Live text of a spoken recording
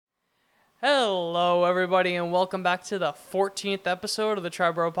Hello, everybody, and welcome back to the 14th episode of the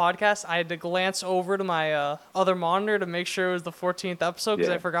Triboro podcast. I had to glance over to my other monitor to make sure it was the 14th episode because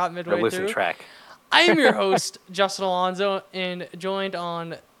I forgot midway losing through. track. I am your host, Justin Alonso, and joined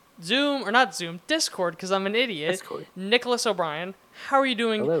on Discord, because I'm an idiot, Discord. Nicholas O'Brien. How are you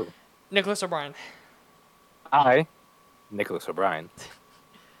doing, Hello. Nicholas O'Brien? I, Nicholas O'Brien,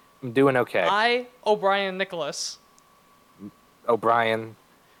 I'm doing okay. O'Brien Nicholas. O'Brien,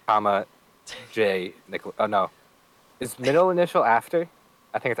 comma, J, Nicholas. Oh, no. Is middle initial after?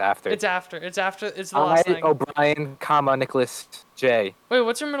 I think it's after. It's the last thing. O'Brien, comma, Nicholas, J. Wait,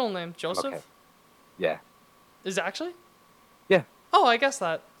 what's your middle name? Joseph? Okay. Yeah. Is it actually? Yeah. Oh, I guess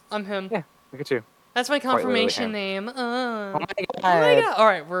that. I'm him. Yeah, look at you. That's my Quite literally confirmation name. Oh my Oh my god. All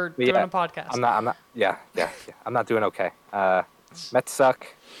right, we're doing a podcast. I'm not, yeah. I'm not doing okay. Mets suck,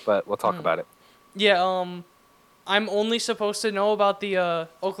 but we'll talk about it. Yeah, I'm only supposed to know about the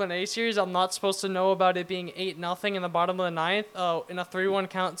Oakland A series. I'm not supposed to know about it being 8-0 in the bottom of the ninth. In a 3-1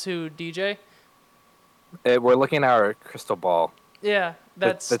 count to DJ. We're looking at our crystal ball. Yeah,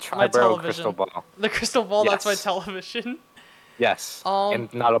 that's the my Triboro television. crystal ball. The crystal ball, Yes. That's my television. Yes,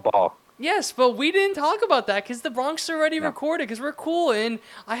 and not a ball. Yes, but we didn't talk about that because the Bronx already recorded because we're cool, and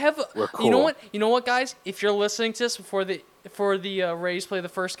I have. We're cool. You know what, guys? If you're listening to this before the Rays play the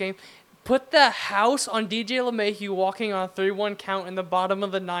first game, put the house on DJ LeMahieu walking on a 3-1 count in the bottom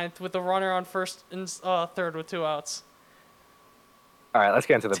of the ninth with a runner on first and third with 2 outs. All right, let's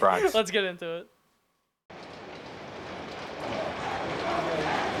get into the Bronx. Let's get into it.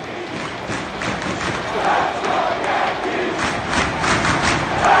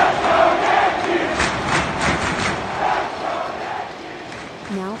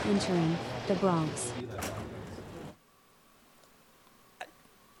 Now entering the Bronx.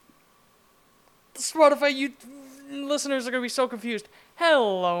 Spotify listeners are going to be so confused.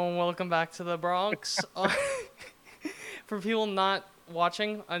 Hello and welcome back to the Bronx. For people not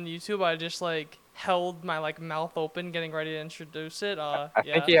watching on YouTube, I just held my mouth open getting ready to introduce it. I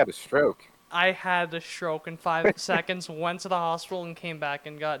think he had a stroke. I had a stroke in 5 seconds, went to the hospital and came back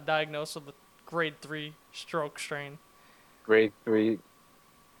and got diagnosed with a grade 3 stroke strain. Grade 3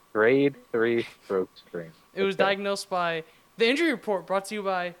 stroke strain. It was diagnosed by the injury report brought to you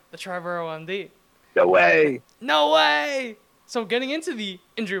by the Triboro MD. No way! No way! So getting into the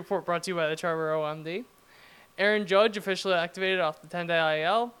injury report brought to you by the Triboro MD. Aaron Judge officially activated off the 10-day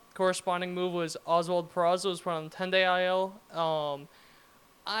IL. Corresponding move was Oswald Peraza was put on the 10-day IL.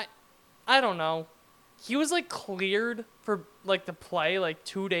 I don't know. He was cleared for to play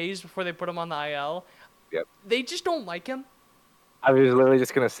 2 days before they put him on the IL. Yep. They just don't like him. I was literally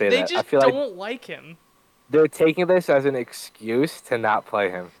just gonna say They that. just I feel don't like him. they're taking this as an excuse to not play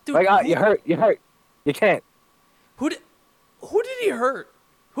him. Dude, you hurt, you can't. Who did he hurt?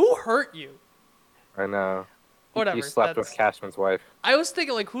 Who hurt you? I know. Whatever. He slept with Cashman's wife. I was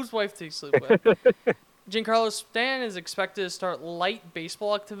thinking whose wife did he sleep with? Giancarlo Stanton is expected to start light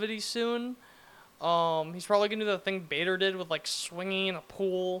baseball activities soon. He's probably gonna do the thing Bader did with swinging in a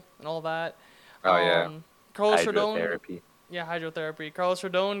pool and all that. Oh yeah. Carlos Rodon. Hydrotherapy. Yeah, hydrotherapy. Carlos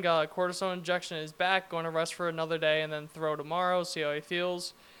Rodon got a cortisone injection in his back, going to rest for another day and then throw tomorrow, see how he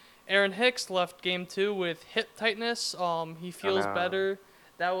feels. Aaron Hicks left game 2 with hip tightness. He feels better.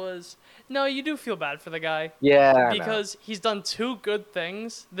 No, you do feel bad for the guy. Yeah. Because he's done 2 good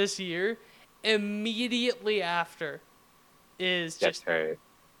things this year. Immediately after is just hurt.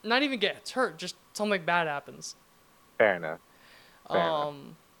 Not even gets hurt, just something bad happens. Fair enough.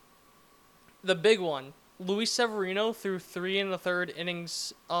 The big one, Luis Severino threw 3 1/3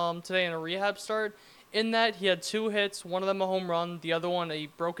 innings today in a rehab start. In that, he had 2 hits, one of them a home run, the other one a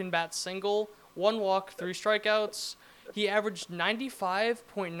broken bat single, 1 walk, 3 strikeouts. He averaged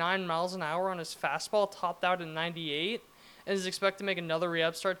 95.9 miles an hour on his fastball, topped out at 98, and is expected to make another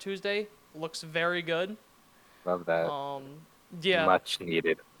rehab start Tuesday. Looks very good. Love that. Yeah. Much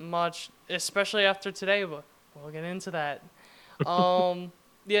needed. Much, especially after today, but we'll get into that.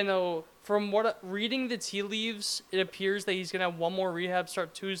 From reading the tea leaves, it appears that he's going to have 1 more rehab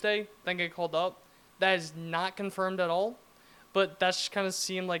start Tuesday, then get called up. That is not confirmed at all, but that's just kind of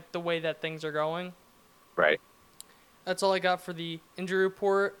seemed like the way that things are going. Right. That's all I got for the injury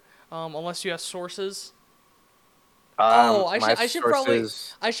report, unless you have sources. I should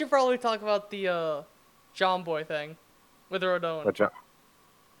probably talk about the John Boy thing with Rodon.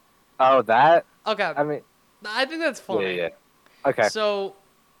 Oh, that? Okay. I mean, I think that's funny. Yeah. Okay. So,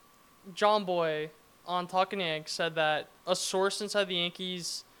 John Boy on Talking Yanks said that a source inside the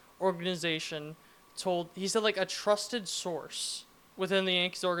Yankees organization said a trusted source within the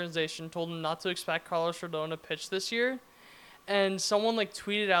Yankees organization told him not to expect Carlos Rodon to pitch this year. and someone like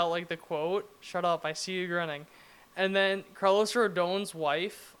tweeted out like the quote, "Shut up, I see you grinning," and then Carlos Rodon's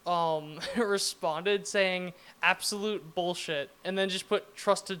wife responded saying absolute bullshit, and then just put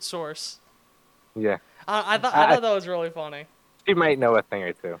trusted source. Yeah. I thought that was really funny. She might know a thing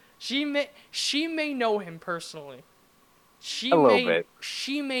or two. She may know him personally. A little bit,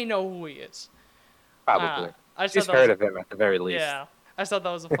 She may know who he is. probably. I just She's thought that was heard of him at the very least. yeah. I just thought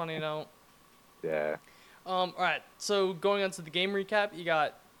that was a funny note. Yeah. All right. So going on to the game recap, you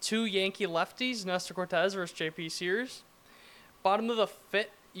got two Yankee lefties, Nestor Cortez versus J.P. Sears. Bottom of the fifth,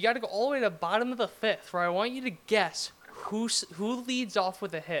 you got to go all the way to bottom of the fifth, where I want you to guess who leads off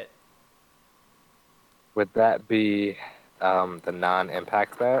with a hit. Would that be the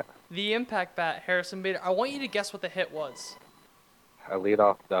non-impact bat? The impact bat, Harrison Bader. I want you to guess what the hit was. A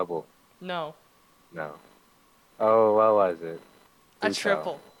leadoff double? No, No. Oh, what was it? a Do tell.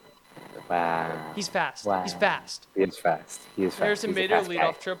 triple. Wow. He's fast. Wow. He's fast. He is fast. He is fast. Harrison He's a Bader, fast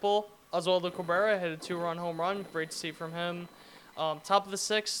leadoff guy. triple. Oswaldo Cabrera hit a 2-run home run. Great to see from him. Top of the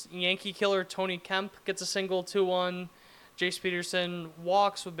sixth, Yankee killer Tony Kemp gets a single, 2-1. Jace Peterson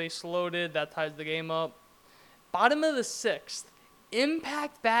walks with base loaded. That ties the game up. Bottom of the sixth,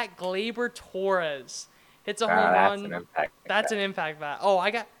 impact bat Gleyber Torres hits a home That's run. an impact. That's an impact bat. Oh,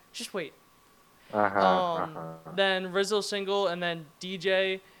 just wait. Then Rizzo single, and then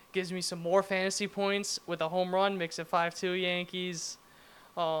DJ gives me some more fantasy points with a home run, makes it 5-2 Yankees.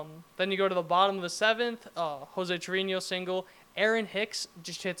 Then you go to the bottom of the seventh, Jose Trevino single. Aaron Hicks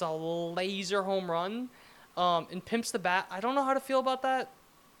just hits a laser home run and pimps the bat. I don't know how to feel about that.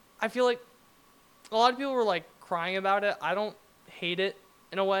 I feel like a lot of people were like crying about it. I don't hate it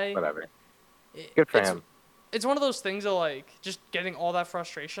in a way. Whatever. Good for him. It's one of those things of like just getting all that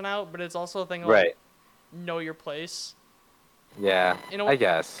frustration out, but it's also a thing of Right. like know your place. Yeah, I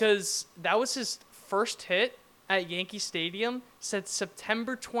guess. Because that was his first hit at Yankee Stadium since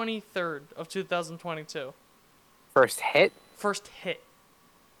September 23rd of 2022. First hit? First hit.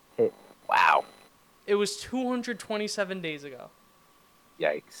 Wow. It was 227 days ago.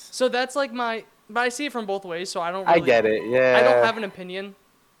 Yikes. So that's like but I see it from both ways, so I don't really... I get it, yeah. I don't have an opinion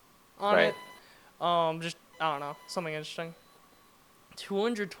on Right. it. Just, I don't know, something interesting.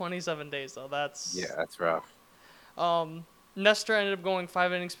 227 days, though, that's... Yeah, that's rough. Nestor ended up going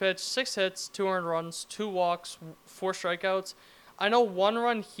 5 innings pitched, 6 hits, 2 earned runs, 2 walks, 4 strikeouts. I know one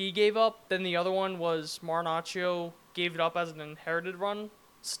run he gave up, then the other one was Marinaccio gave it up as an inherited run.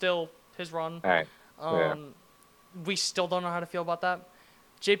 Still his run. All right. Yeah. We still don't know how to feel about that.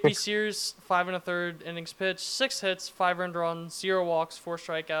 J.P. Sears, 5 1/3 innings pitched, 6 hits, 5 earned runs, 0 walks, 4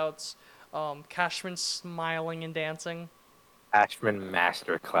 strikeouts. Cashman smiling and dancing. Ashman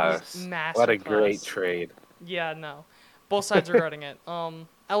Masterclass. Masterclass. What a great trade. Yeah, no. Both sides regretting it.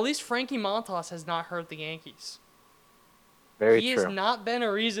 At least Frankie Montas has not hurt the Yankees. Very He true. has not been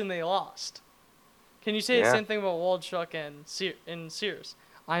a reason they lost. Can you say the Yeah. same thing about Waldchuk and Sears?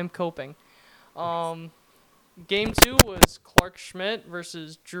 I'm coping. Game 2 was Clark Schmidt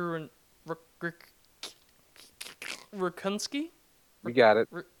versus Drew Rukunski. You got it.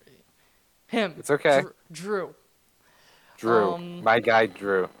 Him. It's okay. Drew. Drew. My guy,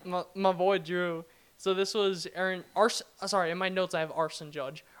 Drew. My boy Drew. So this was sorry, in my notes I have Arson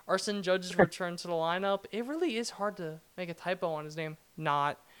Judge. Arson Judge's return to the lineup. It really is hard to make a typo on his name.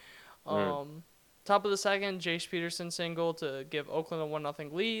 Not. Top of the second, Jace Peterson single to give Oakland a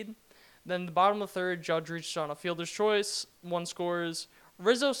 1-0 lead. Then the bottom of the third, Judge reached on a fielder's choice. 1 scores.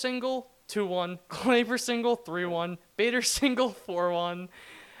 Rizzo single, 2-1. Gleyber single, 3-1. Bader single, 4-1.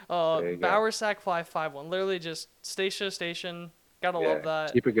 Bauer sack fly, 5-1. Literally just station. Gotta love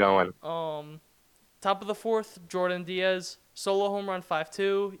that. Keep it going. Top of the fourth, Jordan Diaz, solo home run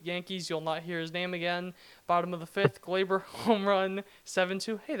 5-2. Yankees, you'll not hear his name again. Bottom of the fifth, Gleyber home run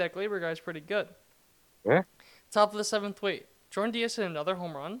 7-2. Hey, that Gleyber guy's pretty good. Yeah. Top of the seventh, Jordan Diaz hit another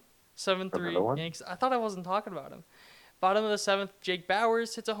home run, 7-3 Yankees. I thought I wasn't talking about him. Bottom of the seventh, Jake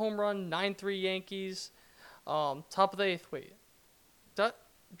Bowers hits a home run, 9-3 Yankees. Top of the eighth,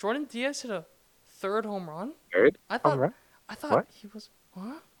 Jordan Diaz hit a third home run? Third? I thought What? he was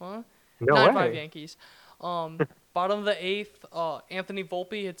what? No 9-5 way. Yankees. Bottom of the eighth, Anthony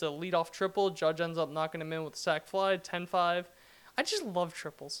Volpe hits a leadoff triple. Judge ends up knocking him in with a sac fly, 10-5. I just love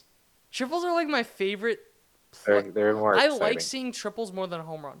triples. Triples are like my favorite. They're more exciting. I like seeing triples more than a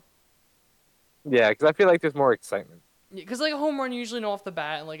home run. Yeah, because I feel like there's more excitement. Because like a home run, you usually know off the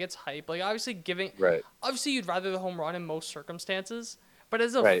bat and like it's hype. Like obviously Right. Obviously, you'd rather the home run in most circumstances. But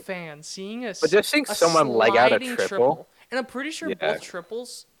as a fan, seeing But just seeing someone leg out a sliding triple, and I'm pretty sure both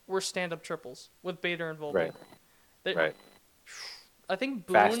triples were stand-up triples with Bader and Volpe. Right. I think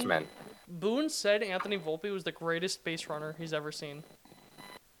Boone. Fast men. Boone said Anthony Volpe was the greatest base runner he's ever seen.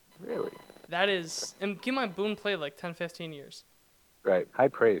 Really? That is, and keep in mind, Boone played like 10, 15 years. Right. High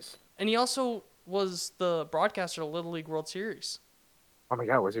praise. And he also was the broadcaster of the Little League World Series. Oh my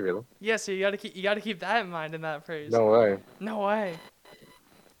God, was he really? Yeah, so you gotta keep that in mind in that phrase. No way. No way.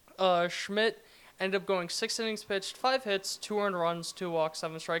 Schmidt ended up going 6 innings pitched, 5 hits, 2 earned runs, 2 walks,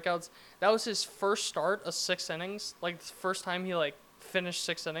 7 strikeouts. That was his first start of 6 innings. Like the first time he finished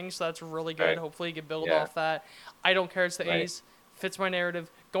 6 innings. So that's really good. Right. Hopefully he can build Yeah. off that. I don't care. It's the Right. A's. Fits my narrative.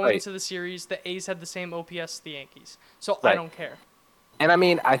 Going Right. into the series, the A's had the same OPS as the Yankees. So I Right. don't care. And I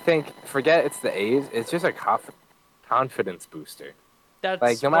mean, I think forget it's the A's. It's just a confidence booster. That's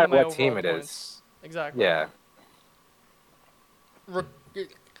Like no one matter of my what team overall it points. is. Exactly. Yeah.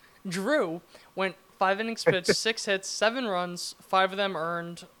 Drew went 5 innings pitched, 6 hits, 7 runs, 5 of them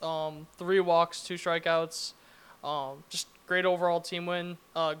earned, 3 walks, 2 strikeouts. Just great overall team win.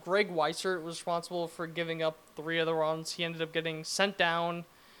 Greg Weissert was responsible for giving up 3 of the runs. He ended up getting sent down,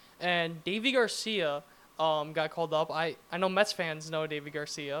 and Davy Garcia got called up. I know Mets fans know Davy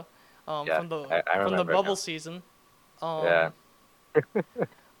Garcia Yeah. from the I from the remember it bubble now. season. Yeah. All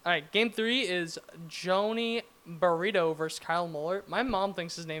right, game 3 is Joni Burrito versus Kyle Muller. My mom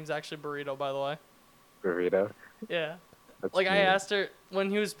thinks his name's actually Burrito, by the way. Burrito. Yeah. That's Like, I mean. asked her when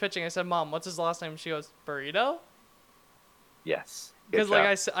he was pitching, I said, Mom, what's his last name? She goes, Burrito? Yes. Good Because,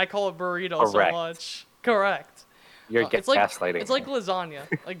 like, job. I call it burrito so Correct. much. Correct. You're It's like gaslighting. it's like lasagna.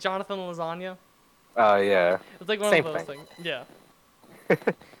 Like Jonathan Lasagna. Oh yeah. It's like one Same of those thing. things. Yeah.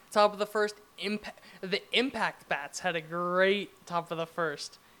 Top of the first, the Impact Bats had a great top of the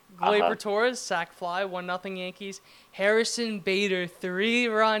first. Gleyber Torres, sac fly, 1-0 Yankees. Harrison Bader,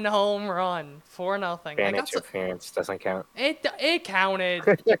 3-run home run, 4-0. Fan interference doesn't count. It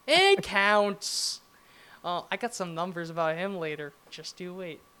counted. It counts. I got some numbers about him later. Just you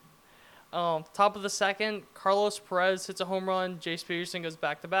wait. Top of the second, Carlos Perez hits a home run. Jace Peterson goes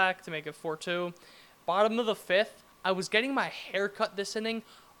back-to-back to make it 4-2. Bottom of the fifth, I was getting my hair cut this inning.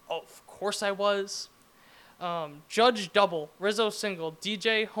 Of course I was. Judge double, Rizzo single,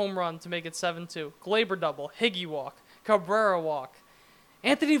 DJ home run to make it 7-2. Gleyber double, Higgy walk, Cabrera walk.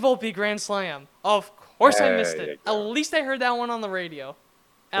 Anthony Volpe grand slam. Of course I missed There you it. At go. least I heard that one on the radio.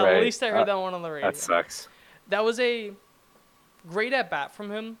 At Right. least I heard that one on the radio. That sucks. That was a great at bat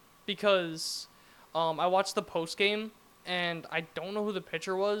from him because I watched the post game and I don't know who the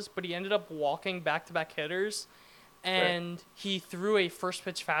pitcher was, but he ended up walking back-to-back hitters, and he threw a first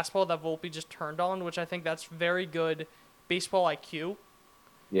pitch fastball that Volpe just turned on, which I think that's very good baseball IQ.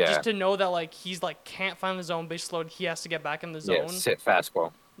 Yeah. Just to know that he's can't find the zone, base load, he has to get back in the zone. Yeah. Sit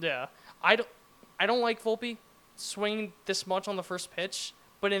fastball. Yeah. I don't like Volpe swinging this much on the first pitch,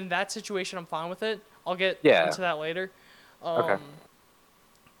 but in that situation, I'm fine with it. I'll get into that later. Okay.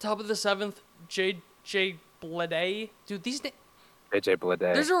 Top of the seventh, J.J. Bleday. Dude, these names. AJ Blade.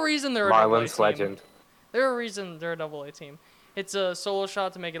 There's a reason they're a double A Marlins team. legend. There's a reason they're a double A team. It's a solo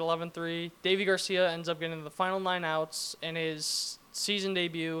shot to make it 11-3. Davy Garcia ends up getting the final 9 outs in his season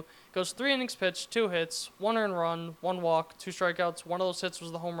debut. Goes 3 innings pitched, 2 hits, 1 earned run, 1 walk, 2 strikeouts. One of those hits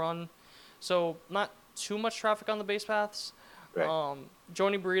was the home run. So not too much traffic on the base paths. Right.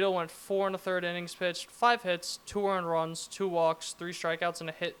 Joni Burrito went 4 1/3 innings pitched, 5 hits, 2 earned runs, 2 walks, 3 strikeouts, and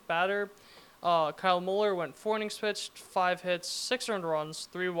a hit batter. Kyle Muller went 4 innings pitched, 5 hits, 6 earned runs,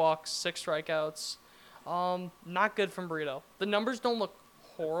 3 walks, 6 strikeouts. Not good from Burrito. The numbers don't look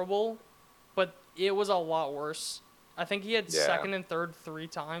horrible, but it was a lot worse. I think he had second and third 3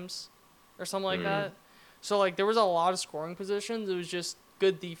 times or something like that. So, there was a lot of scoring positions. It was just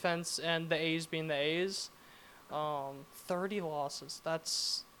good defense and the A's being the A's. 30 losses.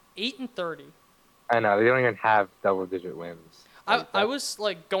 That's 8-30. I know. They don't even have double-digit wins. I was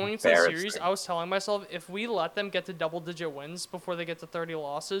going into the series, embarrassing. I was telling myself if we let them get to double-digit wins before they get to 30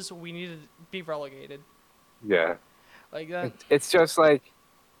 losses, we need to be relegated. Yeah. Like that. It's just I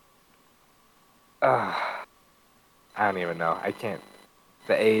don't even know. I can't.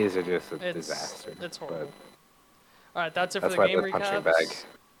 The A's are just a disaster. It's but horrible. All right, that's it for That's the why game they're punching recaps. bag.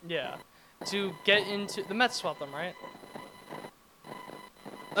 Yeah. To get into the Mets swept them, right?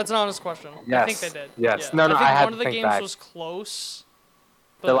 That's an honest question. I think Yes. they did. Yes. Yeah. No, no, I think I had one to of the think games back. was close.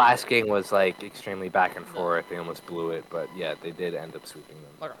 The but- last game was extremely back and forth. They almost blew it, but yeah, they did end up sweeping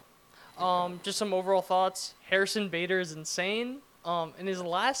them. Okay. Just some overall thoughts. Harrison Bader is insane. In his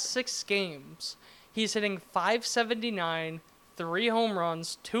last 6 games, he's hitting .579, 3 home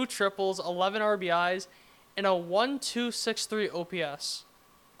runs, 2 triples, 11 RBIs, and a 1.263 OPS.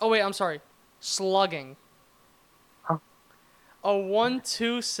 Oh wait, I'm sorry. Slugging. Huh? A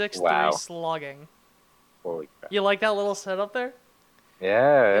 1.263 Wow. slugging. Holy crap. You like that little setup there?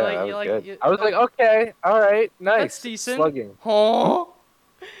 Yeah, like that you was like good. you, I was like, like okay, all right, that's nice decent. slugging. Huh?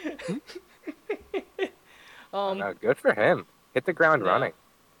 Oh Um, no, good for him. Hit the ground yeah, running.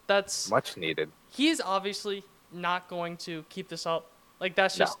 that's Much needed. he is obviously not going to keep this up. Like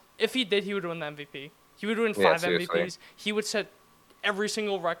that's No. just if he did, he would win the MVP. He would win Yeah, five seriously. MVPs. He would set every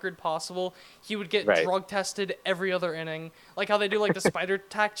single record possible. He would get Right. drug tested every other inning. Like how they do like the spider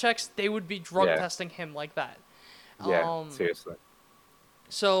tack checks, they would be drug Yeah. testing him like that. Yeah. Um, Seriously.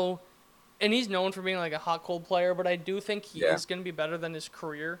 so and he's known for being like a hot cold player, but I do think he Yeah. is going to be better than his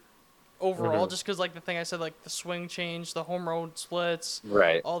career overall, Hmm. just because like the thing I said, like the swing change, the home road splits,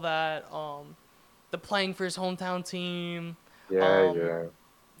 Right. all that. The playing for his hometown team. Yeah. Um, Yeah.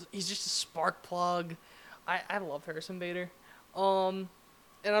 he's just a spark plug. I love Harrison Bader. Um,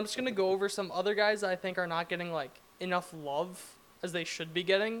 and I'm just gonna go over some other guys that I think are not getting like enough love as they should be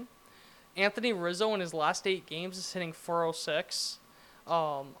getting. Anthony Rizzo in his last 8 games is hitting 406.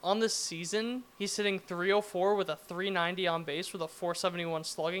 On this season, he's hitting 304 with a 390 on base with a 471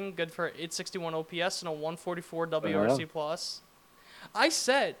 slugging, good for 861 OPS and a 144 WRC plus. I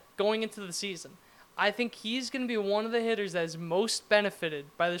said going into the season, I think he's going to be one of the hitters that is most benefited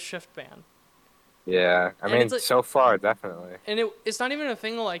by the shift ban. Yeah. I And it's mean, like, so far, definitely. and it's not even a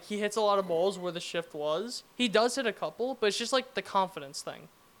thing like he hits a lot of balls where the shift was. He does hit a couple, but it's just like the confidence thing,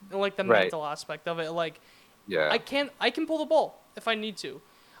 and like the Right. mental aspect of it. Like Yeah. I can pull the ball if I need to.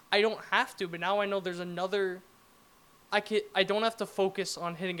 I don't have to, but now I know there's another. I don't have to focus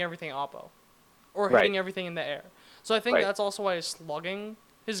on hitting everything oppo, or Right. hitting everything in the air. So I think Right. that's also why his slugging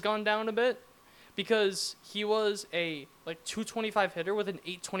has gone down a bit, because he was a like 225 hitter with an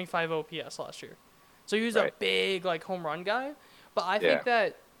 825 OPS last year. So he was a Right. big like home run guy, but I think Yeah.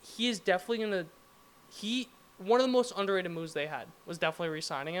 that he is definitely gonna he one of the most underrated moves they had was definitely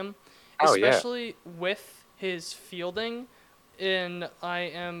re-signing him, Oh yeah. especially with his fielding. And I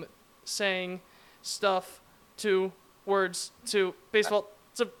am saying stuff to words to baseball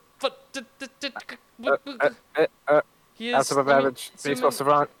to foot. He That's is. above Let me average. zoom Baseball in.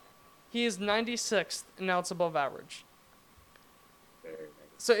 savant. He is 96th, and now it's above average. Very nice.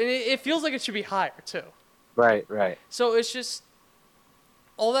 So it feels like it should be higher too. Right. Right. So it's just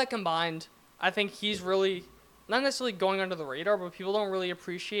all that combined. I think he's really not necessarily going under the radar, but people don't really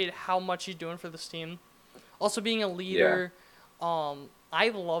appreciate how much he's doing for this team. Also being a leader. I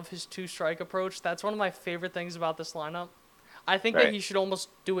love his two-strike approach. That's one of my favorite things about this lineup. I think that Right. he should almost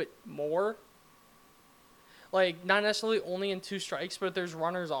do it more. Like, not necessarily only in 2 strikes, but if there's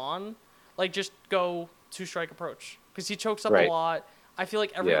runners on, like, just go 2-strike approach. Because he chokes up a Right. lot. I feel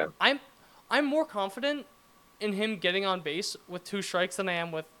like Yeah. I'm more confident in him getting on base with 2 strikes than I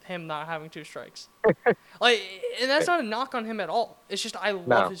am with him not having 2 strikes. Like, and that's not a knock on him at all. It's just I love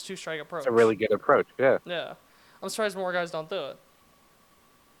No. his 2-strike approach. It's a really good approach. Yeah. Yeah. I'm surprised more guys don't do it.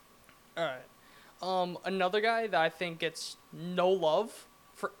 All right. Another guy that I think gets no love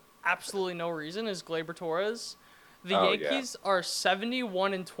for absolutely no reason is Gleyber Torres. The Oh, yeah. Yankees are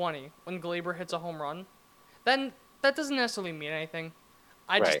 71-20 when Gleyber hits a home run. Then that doesn't necessarily mean anything.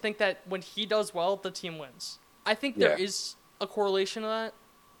 I just Right. think that when he does well, the team wins. I think Yeah. there is a correlation to that.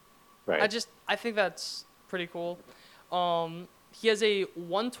 Right. I think that's pretty cool. He has a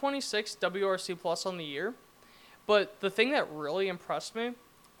 126 WRC plus on the year, but the thing that really impressed me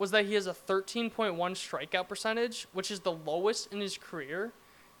was that he has a 13.1 strikeout percentage, which is the lowest in his career.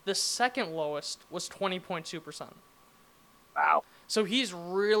 The second lowest was 20.2%. Wow. So he's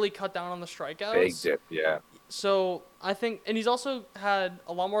really cut down on the strikeouts. Big dip. Yeah. So I think, and he's also had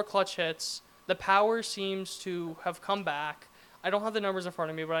a lot more clutch hits. The power seems to have come back. I don't have the numbers in front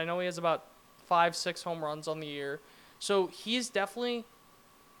of me, but I know he has about 5-6 home runs on the year. So he's definitely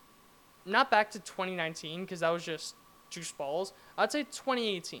not back to 2019 because that was just juice balls. I'd say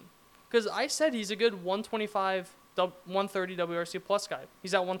 2018 because I said he's a good 125, 130 WRC plus guy.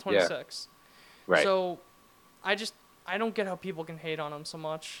 He's at 126. Right. So I don't get how people can hate on him so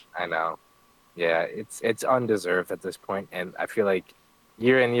much. I know. Yeah, it's undeserved at this point, and I feel like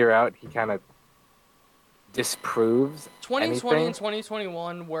year in year out he kind of disproves 2020 anything. and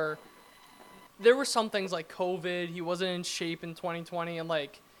 2021 were there were some things like COVID. He wasn't in shape in 2020, and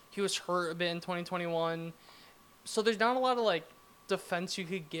like he was hurt a bit in 2021. So there's not a lot of like defense you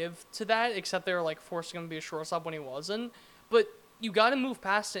could give to that, except they were like forcing him to be a shortstop when he wasn't. But you got to move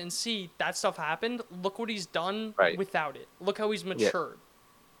past it and see that stuff happened. Look what he's done Right. without it. Look how he's matured.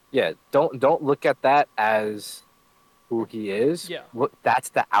 Yeah, don't look at that as who he is. Yeah. Look, that's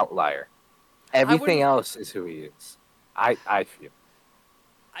the outlier. Everything wouldn't- else is who he is. I feel.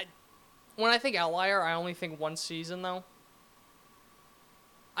 When I think outlier, I only think one season though.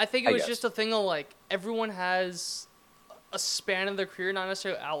 I think it I was guess. just a thing of like everyone has a span of their career, not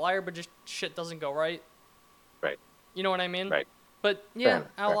necessarily outlier, but just shit doesn't go right. Right. You know what I mean? Right. But Fair yeah, enough,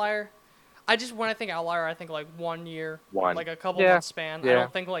 fair enough. outlier. When I think outlier, I think like 1 year, One. like a couple Yeah. months span. I Yeah.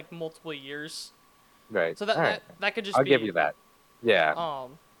 don't think like multiple years. Right. So All right. that could just I'll give you be that. Yeah.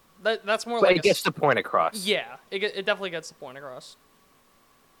 um that's more But like it gets the point across. yeah, it definitely gets the point across.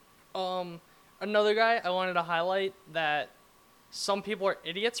 Another guy I wanted to highlight that some people are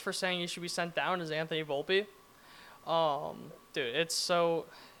idiots for saying he should be sent down is Anthony Volpe. Dude, it's so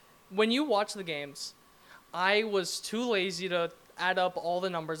when you watch the games, I was too lazy to add up all the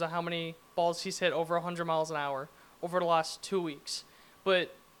numbers of how many balls he's hit over 100 miles an hour over the last 2 weeks.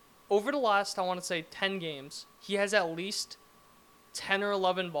 But over the last, I want to say, 10 games, he has at least 10 or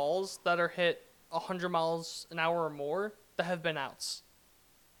 11 balls that are hit 100 miles an hour or more that have been outs.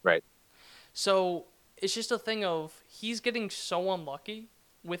 Right. So it's just a thing of he's getting so unlucky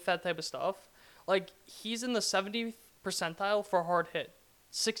with that type of stuff. Like, he's in the 70th percentile for hard hit,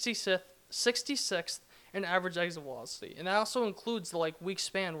 66th in average exit velocity. And that also includes the, like, week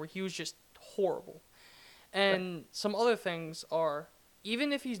span where he was just horrible. And Right. some other things are,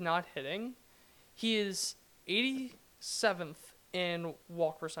 even if he's not hitting, he is 87th in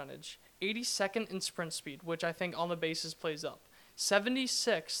walk percentage, 82nd in sprint speed, which I think on the bases plays up,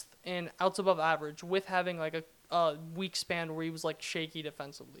 76th in outs above average with having like a weak span where he was like shaky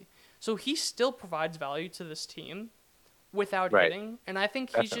defensively. So he still provides value to this team without Right. hitting, and I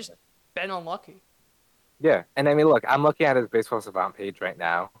think he's just Definitely. been unlucky. Yeah. And I mean, look, I'm looking at his baseball savant page right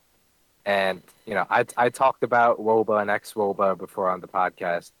now. And, I talked about Woba and ex Woba before on the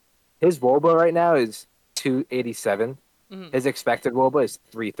podcast. His Woba right now is 287. Hmm. His expected Woba is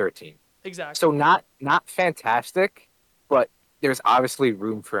 313. So Exactly. not fantastic, but there's obviously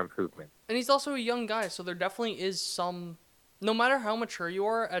room for improvement. And he's also a young guy, so there definitely is some. No matter how mature you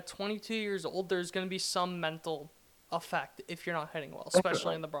are, at 22 years old, there's going to be some mental effect if you're not hitting well, especially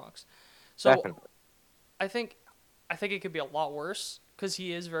Definitely. in the Bronx. So Definitely. I think, I think it could be a lot worse because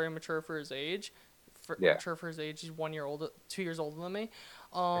he is very mature for his age. Yeah. Mature for his age, he's 1 year old, 2 years older than me.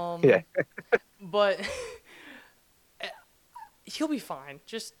 Yeah. But he'll be fine.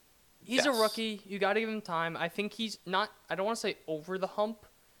 Just he's a Yes. rookie. You got to give him time. I think he's not. I don't want to say over the hump,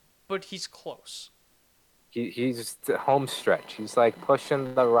 but he's close. He's the home stretch. He's like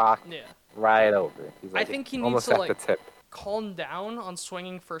pushing the rock Yeah. right over. He's I like think he needs almost to at the like tip. calm down on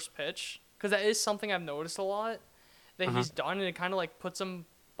swinging first pitch because that is something I've noticed a lot that Mhm. he's done, and it kind of like puts him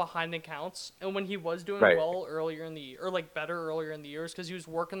behind the counts. And when he was doing Right. well earlier in the year, or like better earlier in the years, because he was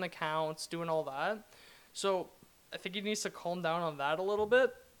working the counts, doing all that. So I think he needs to calm down on that a little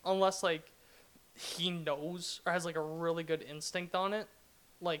bit, unless like he knows or has like a really good instinct on it,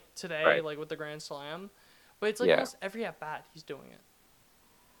 like today, Right. like with the grand slam. But it's like Yeah. almost every at bat he's doing it.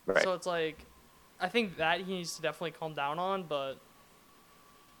 Right. So it's like, I think that he needs to definitely calm down on, but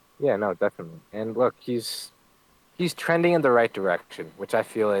Yeah, no, definitely. And look, he's trending in the right direction, which I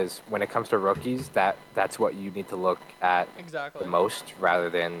feel is when it comes to rookies, that's what you need to look at the exactly. most rather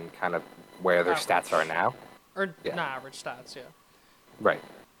than kind of where their stats are Average. now. Or Yeah. not average stats, yeah. Right.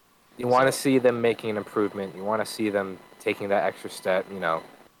 You want to So, see them making an improvement. You want to see them taking that extra step,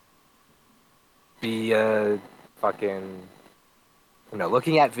 be fucking,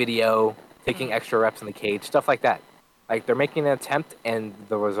 looking at video, taking mhm, extra reps in the cage, stuff like that. Like they're making an attempt and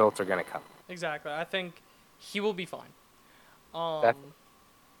the results are going to come. exactly. I think he will be fine. Definitely.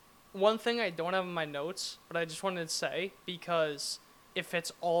 One thing I don't have in my notes, but I just wanted to say because it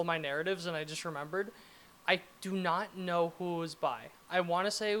fits all my narratives and I just remembered, I do not know who it was by. I want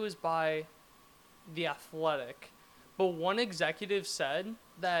to say it was by The Athletic, but one executive said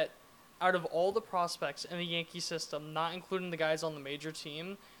that out of all the prospects in the Yankee system, not including the guys on the major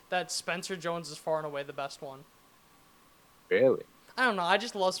team, that Spencer Jones is far and away the best one. Really? I don't know. I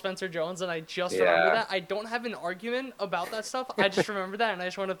just love Spencer Jones, and I just remember Yeah. that. I don't have an argument about that stuff. I just remember that, and I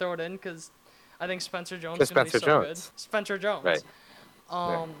just want to throw it in because I think Spencer Jones is Just going to be Spencer so good. Jones. Spencer Right. Jones.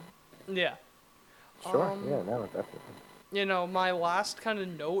 Yeah. Yeah. Sure. Yeah, no, definitely. My last kind of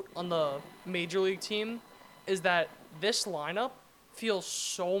note on the major league team is that this lineup feels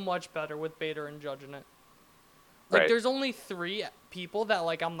so much better with Bader and Judge in it. Like, Right. there's only three people that,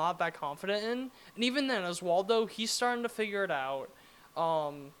 like, I'm not that confident in. And even then, Oswaldo, he's starting to figure it out.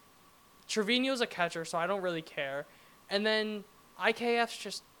 Trevino's a catcher, so I don't really care. And then IKF's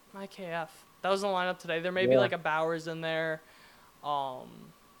just IKF. That was in the lineup today. There may be, Yeah. like, a Bowers in there.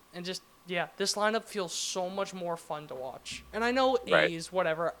 And just, yeah, this lineup feels so much more fun to watch. And I know Right. A's,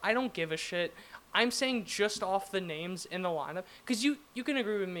 whatever. I don't give a shit. I'm saying just off the names in the lineup. Because you can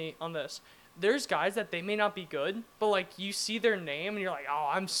agree with me on this. there's guys that they may not be good, but like you see their name and you're like, oh,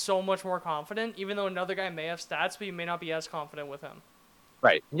 I'm so much more confident, even though another guy may have stats, but you may not be as confident with him.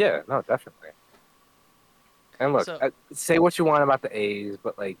 Right. Yeah. No, definitely. And look, So say what you want about the A's,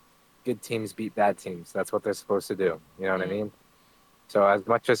 but like, good teams beat bad teams. That's what they're supposed to do. You know what I mean? So as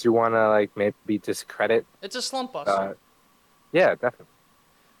much as you want to like maybe discredit, it's a slump buster. yeah, definitely.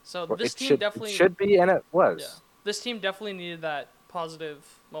 So Well, this team it definitely, should be, and it yeah, was this team definitely needed that positive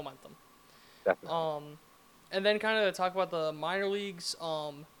momentum. definitely. And then kind of to talk about the minor leagues.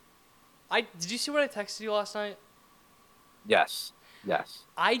 Did you see what I texted you last night? Yes. Yes.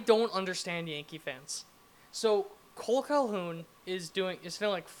 I don't understand Yankee fans. So Cole Calhoun is hitting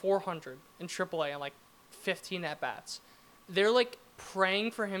like 400 in AAA and like 15 at bats. They're like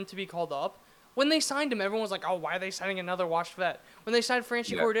praying for him to be called up. When they signed him, everyone was like, "Oh, why are they signing another washed vet?" When they signed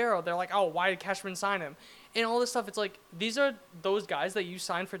Franchi Yeah. Cordero, they're like, "Oh, why did Cashman sign him?" And all this stuff. It's like these are those guys that you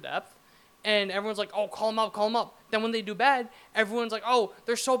sign for depth, and everyone's like, "Oh, call him up, call him up." Then when they do bad, everyone's like, "Oh,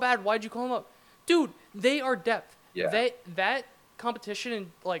 they're so bad. Why'd you call him up?" Dude, they are depth. Yeah. That competition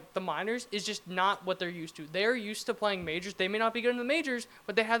in like the minors is just not what they're used to. They're used to playing majors. They may not be good in the majors,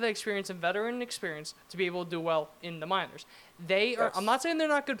 but they have the experience and veteran experience to be able to do well in the minors. They are. Yes. I'm not saying they're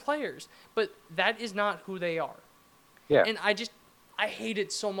not good players, but that is not who they are. Yeah. And I hate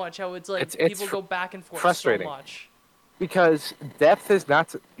it so much how it's like It's people go back and forth frustrating. so much. Because depth is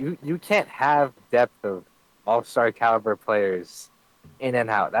not you can't have depth of all-star caliber players in and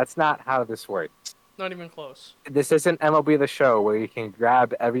out. That's not how this works. Not even close. This isn't MLB The Show where you can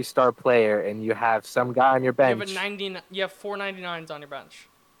grab every star player and you have some guy on your bench. You have 499s on your bench.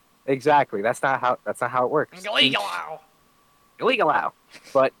 Exactly. That's not how it works. Illegal out.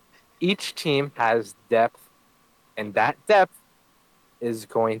 But each team has depth, and that depth is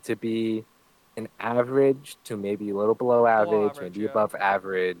going to be an average to maybe a little below average, maybe yeah. above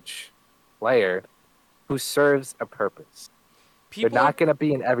average player who serves a purpose. They're not going to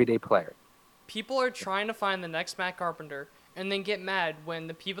be an everyday player. People are trying to find the next Matt Carpenter and then get mad when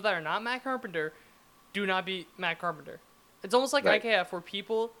the people that are not Matt Carpenter do not be Matt Carpenter. It's almost like Right. IKF where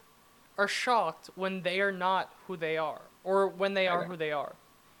people are shocked when they are not who they are or when they are who they are.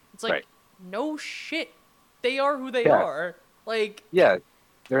 It's like, Right. no shit. They are who they Yeah. are. Like, Yeah,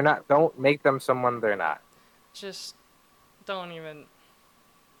 they're not. Don't make them someone they're not. just don't even.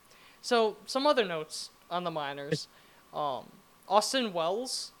 So, some other notes on the minors. Austin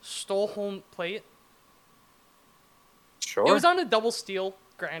Wells stole home plate. Sure. It was on a double steal,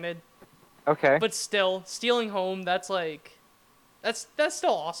 granted. Okay. But still, stealing home, that's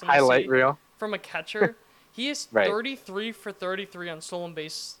still awesome Highlight to see reel. from a catcher. He is Right. 33 for 33 on stolen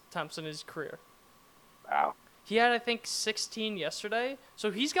base attempts in his career. Wow. He had, I think, 16 yesterday,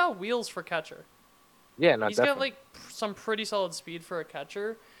 so he's got wheels for catcher. Yeah, no, He's got definitely. like some pretty solid speed for a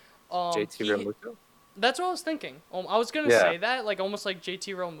catcher. JT Realmuto. That's what I was thinking. I was gonna Yeah. say that, like almost like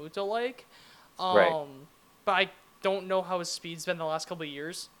JT Realmuto like. Right. But I don't know how his speed's been the last couple of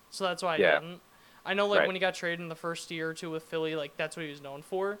years, so that's why I Yeah. didn't. I know like Right. when he got traded in the first year or two with Philly, like that's what he was known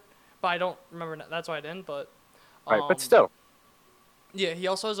for. But I don't remember. That's why I didn't. But Right, but still. yeah, he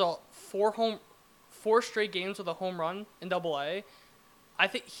also has four straight games with a home run in Double A. I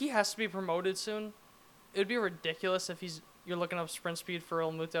think he has to be promoted soon. It would be ridiculous if you're looking up sprint speed for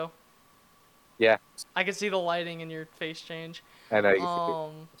Realmuto. Yeah. I can see the lighting in your face change. I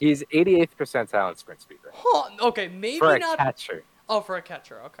know. He's 88th percentile in sprint speed. Right? Huh, okay, maybe For a not. catcher. Oh, for a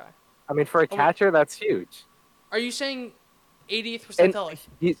catcher, okay. I mean, for a catcher, that's huge. Are you saying 80th And percentile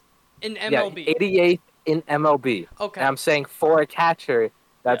he's in MLB? 88th in MLB. Okay. And I'm saying for a catcher,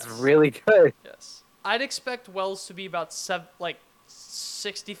 that's Yes. really good. Yes. I'd expect Wells to be about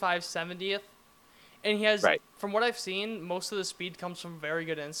 65, 70th. And he has, Right. from what I've seen, most of the speed comes from very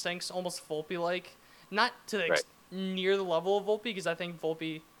good instincts, almost Volpe-like. Not to the Right. near the level of Volpe, because I think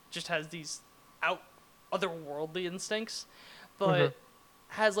Volpe just has these otherworldly instincts, but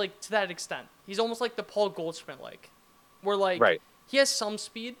has like to that extent. He's almost like the Paul Goldschmidt-like, where like Right. he has some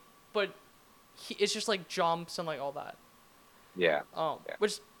speed, but it's just like jumps and like all that. Yeah.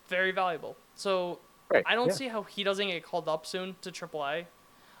 Which is very valuable. So Right. I don't yeah. see how he doesn't get called up soon to AAA.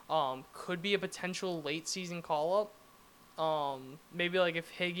 Could be a potential late season call up. Maybe like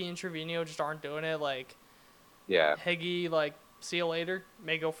if Higgy and Trevino just aren't doing it, like Yeah. Higgy, like see you later,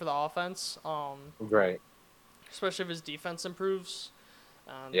 may go for the offense. Right. Especially if his defense improves.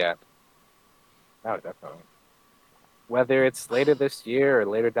 Yeah. No, definitely. Whether it's later this year or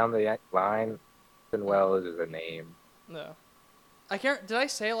later down the line, Austin Wells is a name. No. I can't. Did I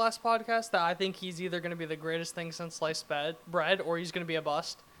say it last podcast that I think he's either going to be the greatest thing since sliced bread or he's going to be a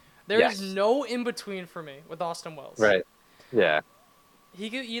bust? There is Yes. no in between for me with Austin Wells. Right. Yeah. he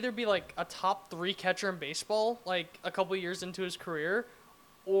could either be like a top 3 catcher in baseball, like a couple years into his career,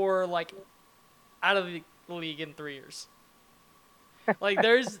 or like out of the league in 3 years. Like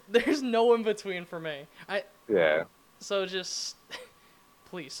there's no in between for me. Yeah, So just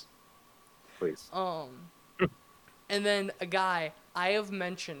please. please. And then a guy I have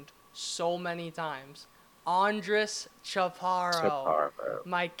mentioned so many times, Andres Chaparro, Triboro.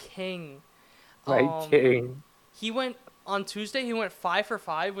 my king. My Um, king. he went on Tuesday. He went 5 for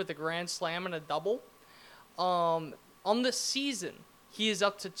 5 with a grand slam and a double. On the season, he is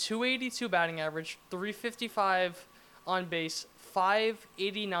up to 282 batting average, 355 on base,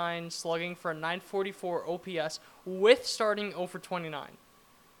 589 slugging for a 944 OPS with starting 0 for 29.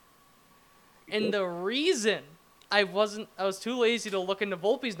 And the reason I was too lazy to look into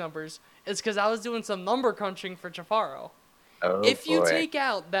Volpe's numbers is because I was doing some number crunching for Chaparro. Oh If you boy. take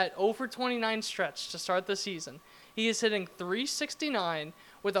out that 0 for 29 stretch to start the season, he is hitting 369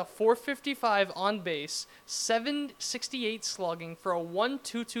 with a 455 on base, 768 slugging for a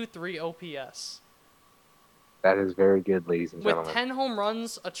 1223 OPS. That is very good, ladies and With gentlemen. 10 home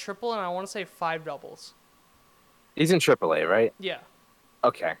runs, a triple, and I want to say 5 doubles. He's in AAA, right? Yeah.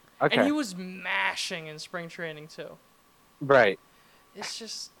 Okay. And he Okay. was mashing in spring training too. Right. It's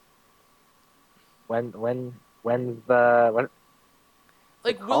just When's the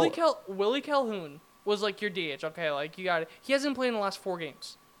like call? Willie Calhoun was like your DH. Okay, like you got it. He hasn't played in the last 4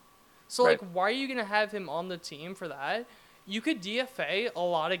 games. So Right. like why are you going to have him on the team for that? You could DFA a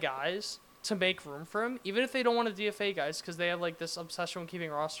lot of guys to make room for him, even if they don't want to DFA guys cuz they have like this obsession with keeping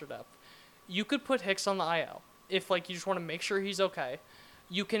roster depth. You could put Hicks on the IL if like you just want to make sure he's okay.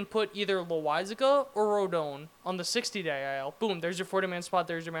 You can put either Loizaga or Rodon on the 60-day IL. Boom, there's your 40-man spot,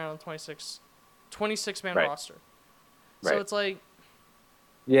 there's your man on the 26-man Right. roster. So Right. it's like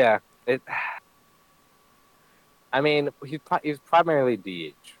Yeah. It. I mean, he's primarily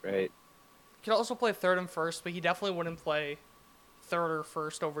DH, right? he could also play third and first, but he definitely wouldn't play third or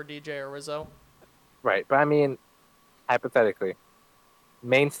first over DJ or Rizzo. Right. But I mean, hypothetically,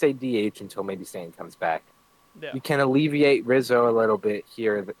 mainstay DH until maybe Stan comes back. Yeah. You can alleviate Rizzo a little bit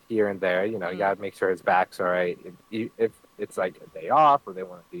here and there. You know, you gotta make sure his back's all right. If it's like a day off or they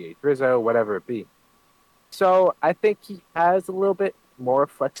want to DH Rizzo, whatever it be. So I think he has a little bit more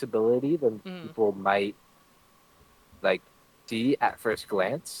flexibility than people might like see at first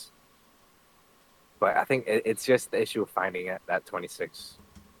glance. But I think it's just the issue of finding that 26,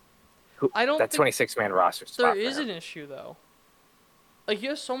 I don't that think 26-man roster there spot for is him. an issue though. Like you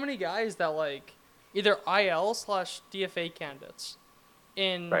have so many guys that like either IL/DFA candidates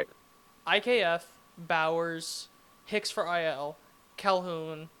in Right. IKF, Bowers, Hicks for IL,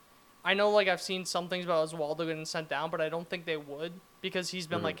 Calhoun. I know like I've seen some things about Oswaldo getting sent down, but I don't think they would because he's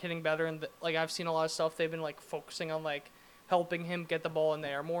been like hitting better and like I've seen a lot of stuff they've been like focusing on like helping him get the ball in the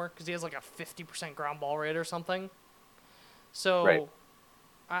air more because he has like a 50% ground ball rate or something. So Right.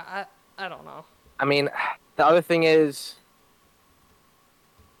 I don't know. I mean, the other thing is,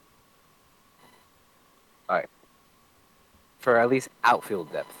 all right, for at least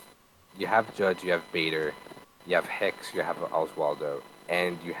outfield depth, you have Judge, you have Bader, you have Hicks, you have Oswaldo,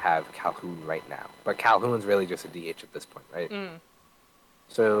 and you have Calhoun right now. But Calhoun's really just a DH at this point, right?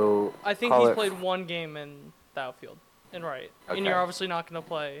 So I think call he's it played one game in the outfield in right, and Okay. you're obviously not going to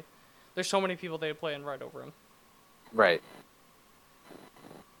play. There's so many people they play in right over him. right.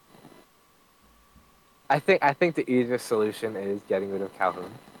 I think the easiest solution is getting rid of Calhoun.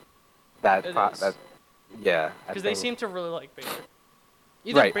 It is. That yeah. I Because they think- seem to really like Bader.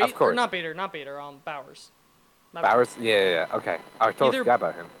 Either Right, of or course. not Bader. Bowers. Not Bowers. Yeah. Okay. I totally Either- forgot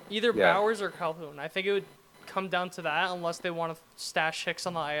about him. Either Yeah. Bowers or Calhoun. I think it would come down to that unless they want to stash Hicks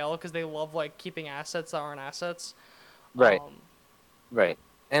on the IL because they love like keeping assets that aren't assets. Right. Right.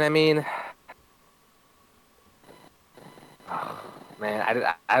 And I mean, man,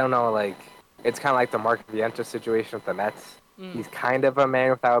 I don't know. Like, it's kind of like the Mark Vienta situation with the Mets. He's kind of a man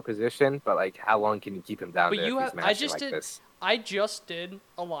without a position, but like, how long can you keep him down But there you if have. he's mashing like this? I just did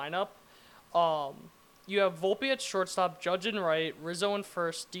a lineup. You have Volpe at shortstop, Judge in right, Rizzo in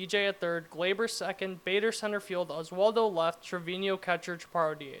first, DJ at third, Glaber second, Bader center field, Oswaldo left, Trevino catcher,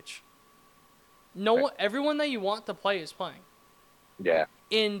 Chaparro DH. Everyone that you want to play is playing, Yeah.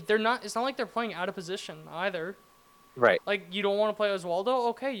 and they're not. It's not like they're playing out of position either. Right. Like you don't want to play Oswaldo,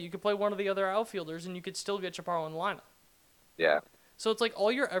 okay, you could play one of the other outfielders, and you could still get Chaparro in the lineup. Yeah. So it's like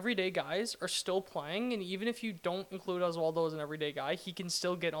all your everyday guys are still playing, and even if you don't include Oswaldo as an everyday guy, he can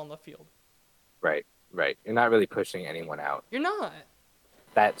still get on the field. Right. Right. You're not really pushing anyone out. You're not.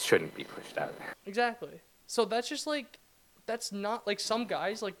 That shouldn't be pushed out. Exactly. So that's just like that's not like some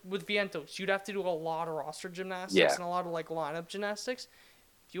guys like with Vientos. You'd have to do a lot of roster gymnastics Yeah. and a lot of like lineup gymnastics.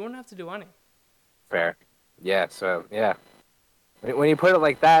 You wouldn't have to do any. Fair. Yeah. So yeah, when you put it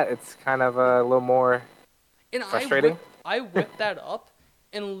like that, it's kind of a little more And frustrating. I whipped that up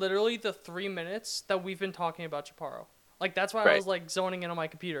in literally the 3 minutes that we've been talking about Chaparro. Like that's why I Right. was like zoning in on my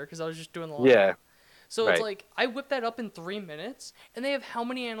computer because I was just doing the lineup. Yeah. So it's Right. like I whipped that up in 3 minutes, and they have how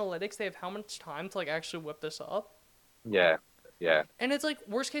many analytics? They have how much time to like actually whip this up? Yeah. Yeah. And it's like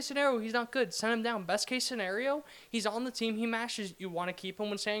worst case scenario, he's not good. Send him down. Best case scenario, he's on the team. He mashes. You want to keep him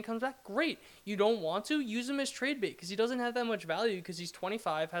when Stan comes back? Great. You don't want to use him as trade bait because he doesn't have that much value because he's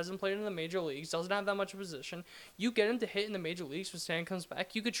 25, hasn't played in the major leagues, doesn't have that much of a position. You get him to hit in the major leagues when Stan comes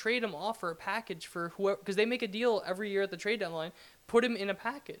back. You could trade him off for a package for whoever because they make a deal every year at the trade deadline. Put him in a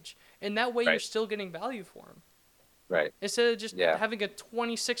package, and that way you're Right. still getting value for him Right. instead of just Yeah. having a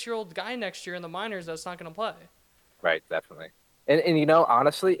 26-year-old guy next year in the minors that's not going to play. Right. Definitely. And you know,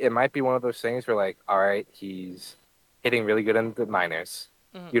 honestly, it might be one of those things where like, all right, he's hitting really good in the minors.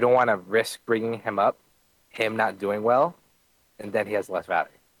 Mhm. You don't want to risk bringing him up, him not doing well, and then he has less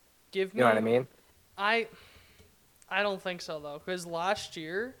value. Give me. You know what I mean? I don't think so though, because last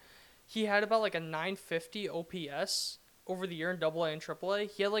year he had about like a 950 OPS over the year in AA and AAA.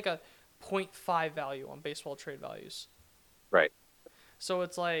 He had like a .5 value on baseball trade values. Right. So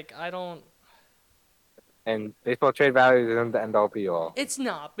it's like I don't. And baseball trade value isn't the end all be all. It's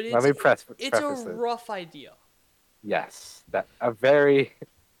not, but Let me it's a preface it. rough idea. Yes, that a very,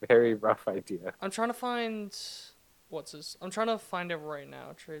 very rough idea. I'm trying to find what's this. I'm trying to find it right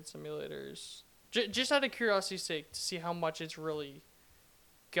now. Trade simulators. Just out of curiosity's sake, to see how much it's really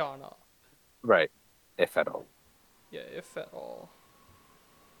gone up. Right, if at all. Yeah, if at all.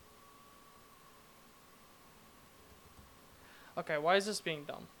 Okay, why is this being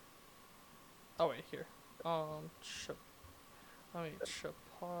dumb? Oh wait, here. Let me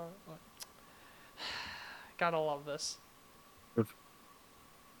Chapar. Gotta love this.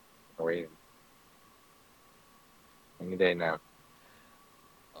 Wait, any day now.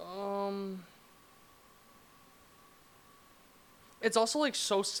 It's also like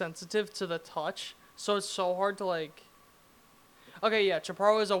so sensitive to the touch, so it's so hard to like. Okay, yeah,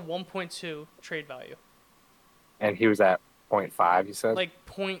 Chaparro is a 1.2 trade value, And he was at 0.5, you said? like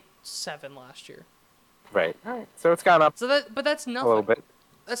 0.7 last year. Right. All right. So it's gone up So but that's a nothing. little bit.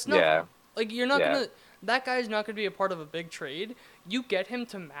 That's nothing. Yeah. Like you're not Yeah. gonna. That guy's not gonna be a part of a big trade. You get him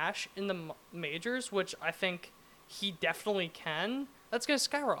to mash in the majors, which I think he definitely can. That's gonna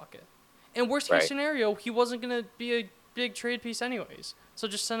skyrocket. And worst case Right. scenario, he wasn't gonna be a big trade piece anyways. So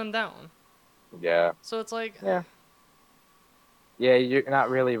just send him down. Yeah. So it's like Yeah. Yeah, you're not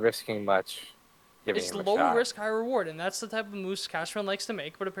really risking much giving it's him a low shot. risk, high reward, and that's the type of moves Cashman likes to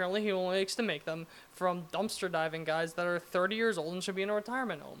make. But apparently, he only likes to make them from dumpster diving guys that are 30 years old and should be in a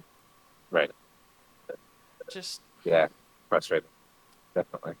retirement home. Right. Just Yeah. Frustrating.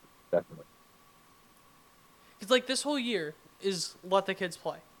 Definitely. Definitely. because like this whole year is let the kids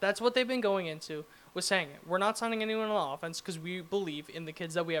play. That's what they've been going into with saying it. We're not signing anyone on offense because we believe in the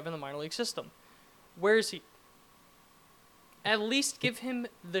kids that we have in the minor league system. Where is he? At least give him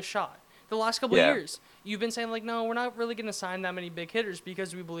the shot. The last couple of Yeah. years, you've been saying like, no, we're not really going to sign that many big hitters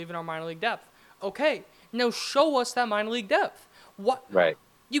because we believe in our minor league depth. Okay, now show us that minor league depth. What? Right.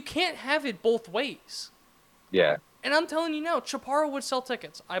 You can't have it both ways. Yeah. And I'm telling you now, Chaparro would sell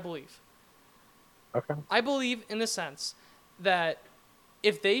tickets, I believe. Okay. I believe in the sense that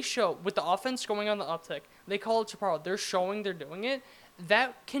if they show, with the offense going on the uptick, they call it Chaparro, they're showing they're doing it,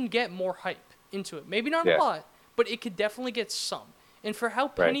 that can get more hype into it. Maybe not Yeah. a lot, but it could definitely get some. And for how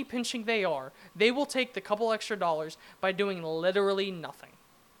penny pinching they are, they will take the couple extra dollars by doing literally nothing.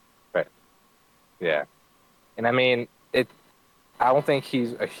 Right. Yeah. And I mean, I don't think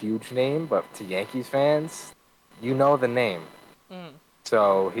he's a huge name, but to Yankees fans, you know the name.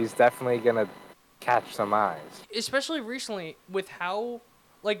 So he's definitely going to catch some eyes. Especially recently with how,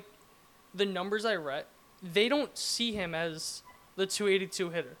 like, the numbers I read, they don't see him as the 282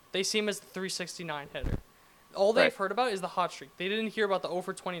 hitter. They see him as the 369 hitter. All they've Right. heard about is the hot streak. They didn't hear about the 0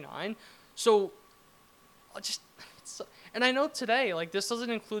 for 29. So, and I know today, like, this doesn't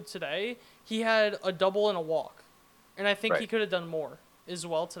include today, he had a double and a walk. And I think he Right. could have done more as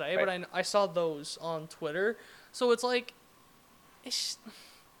well today, Right. but I saw those on Twitter. So it's like, it's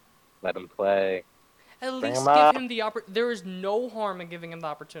Let him play. at Bring least him up. give him the there is no harm in giving him the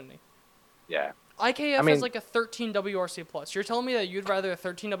opportunity. Yeah. IKF I mean- has like a 13 WRC plus. You're telling me that you'd rather a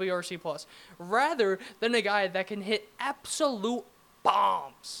 13 WRC plus rather than a guy that can hit absolute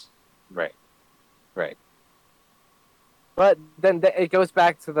bombs. Right. Right. But then it goes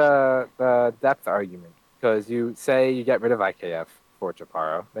back to the depth argument. Because you say you get rid of IKF for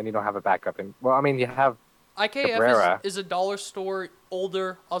Chaparro, then you don't have a backup. Well, I mean, you have IKF Cabrera. is a dollar store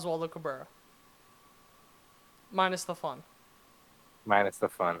older Oswaldo Cabrera. Minus the fun. Minus the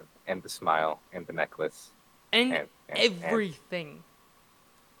fun and the smile and the necklace. And, And- everything.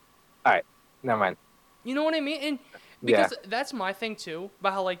 All right, never mind. You know what I mean? And because that's my thing too,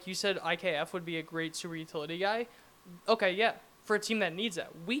 about how like you said IKF would be a great super utility guy. Okay, yeah. For a team that needs that.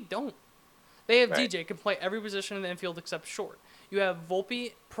 We don't. They have Right. DJ, can play every position in the infield except short. You have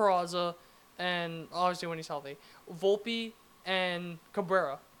Volpe, Peraza, and obviously when he's healthy, Volpe and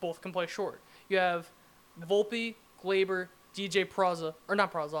Cabrera both can play short. You have Volpe, Glaber, DJ Peraza, or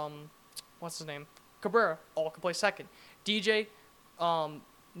not Peraza, what's his name? Cabrera, all can play second. DJ,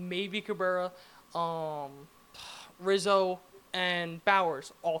 maybe Cabrera, Rizzo, and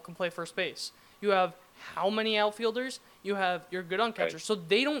Bowers all can play first base. You have how many outfielders? You have your good on catcher, Right. so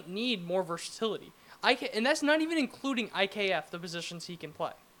they don't need more versatility. And that's not even including IKF, the positions he can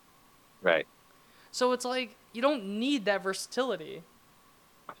play. Right. So it's like you don't need that versatility.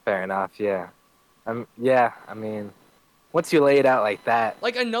 Fair enough. Yeah. Yeah. I mean, once you lay it out like that,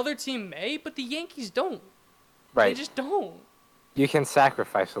 Like another team may, but the Yankees don't. right? They just don't. You can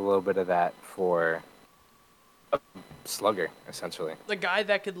sacrifice a little bit of that for a slugger, essentially. The guy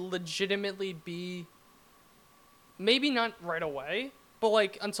that could legitimately be, maybe not right away, but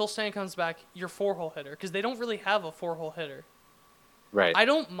like until Stan comes back, your 4-hole hitter, because they don't really have a 4-hole hitter. Right. I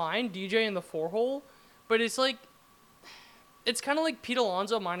don't mind DJ in the 4-hole, but it's like, it's kind of like Pete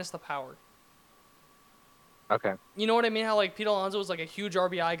Alonso minus the power. Okay. You know what I mean? How like Pete Alonso was like a huge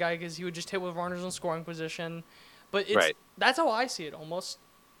RBI guy because he would just hit with runners in scoring position, but it's Right. that's how I see it almost.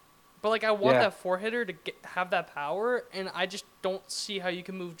 But like I want Yeah. that 4-hitter to have that power, and I just don't see how you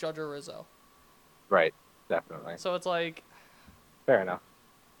can move Judge or Rizzo. Right. Definitely. So it's like, Fair enough.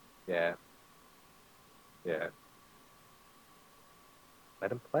 Yeah. Yeah.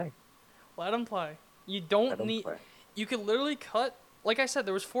 Let him play. let him play. You Let don't him need. play. You could literally cut. Like I said,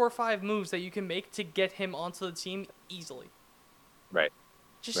 there was 4 or 5 moves that you can make to get him onto the team easily. Right.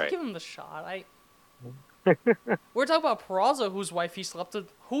 Just Right. give him the shot. We're talking about Peraza, whose wife he slept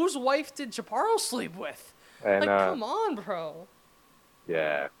with. Whose wife did Chaparro sleep with? And Like, come on, bro.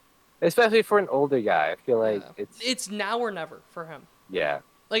 yeah. Especially for an older guy, I feel like Yeah. It's now or never for him. yeah.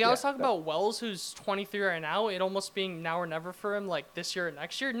 Like, I was Yeah, talking about Wells, who's 23 right now, it almost being now or never for him, like this year or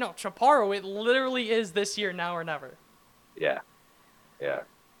next year. No, Chaparro, it literally is this year, now or never. Yeah. Yeah.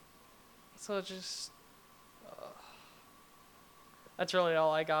 So it's just. That's really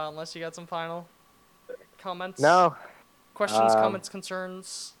all I got, unless you got some final comments. No, Questions, Um, comments,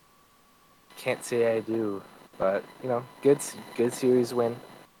 concerns. can't say I do, but you know, good series win.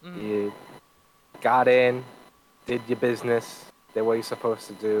 Mhm. You got in, did your business, did what you're supposed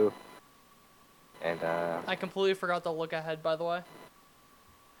to do, and I completely forgot to look ahead, by the way.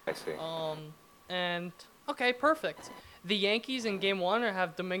 I see. And okay, perfect. The Yankees in Game 1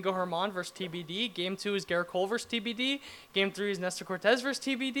 have Domingo Germán versus TBD. Game 2 is Garrett Cole versus TBD. Game 3 is Nestor Cortez versus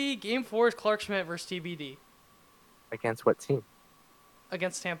TBD. Game 4 is Clark Schmidt versus TBD Against what team?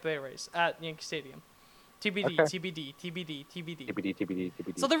 against Tampa Bay Rays at Yankee Stadium. TBD, Okay. TBD, TBD, TBD.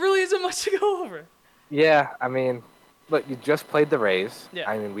 TBD. So there really isn't much to go over. Yeah, I mean, look, you just played the Rays. Yeah.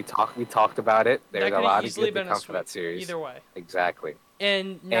 I mean, we talked about it. That There's a could lot have of easily good to been a come for that sweep, series. either way. Exactly.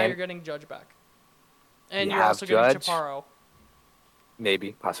 And now And you're getting Judge back. And you you're have also getting Judge. Chaparro.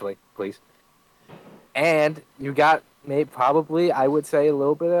 Maybe, possibly, please. And you got probably, I would say, a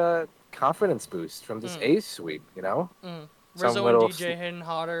little bit of confidence boost from this A's sweep. You know, Some Rizzo and little DJ hitting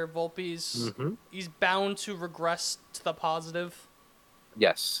hotter. Volpe's Mhm. he's bound to regress to the positive.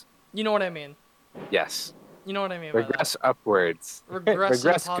 Yes. You know what I mean? Yes. You know what I mean by that? Regress upwards. Regress in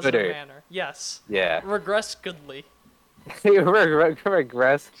a positive gooder. manner. Yes. Yeah. Regress goodly.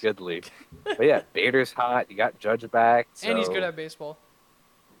 Regress goodly. But yeah, Bader's hot. You got Judge back. So And he's good at baseball.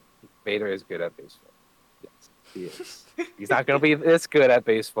 Bader is good at baseball. Yes, he is. He's not going to be this good at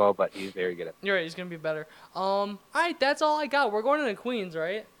baseball, but he's very good at You're right, he's gonna be better. Alright, that's all I got. We're going into Queens,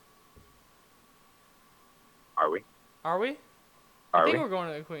 right? Are we? Are we? Are I think we? we're going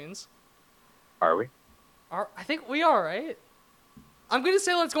into Queens. Are we? I think we are, right? I'm gonna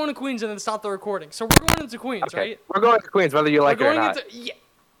say let's go into Queens and then stop the recording. So we're going into Queens, Okay. right? We're going to Queens, whether you like it we're or going not. into yeah.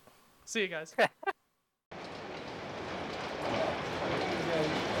 See you guys.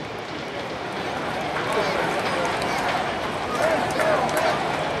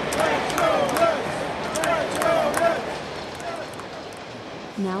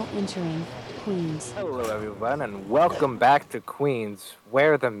 Now entering Queens. Hello, everyone, and welcome back to Queens,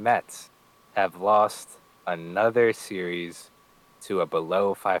 where the Mets have lost another series to a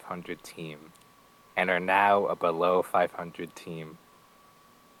below 500 team. and are now a below 500 team.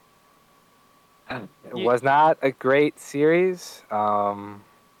 It You, was not a great series. There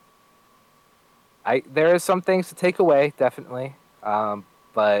are some things to take away, definitely,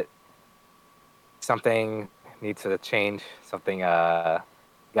 but something needs to change. Something gotta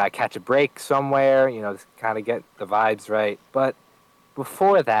catch a break somewhere. To kind of get the vibes right. But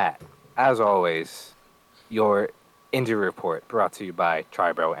before that, as always, your injury report brought to you by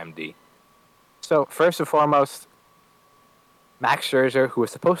Triboro MD. So first and foremost, Max Scherzer, who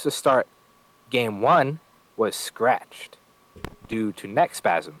was supposed to start Game 1, was scratched due to neck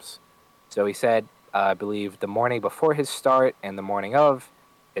spasms. So he said, I believe the morning before his start and the morning of,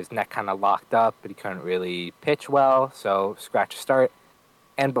 his neck kind of locked up, but he couldn't really pitch well, so scratch start.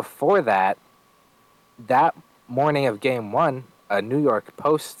 And before that, that morning of Game 1, a New York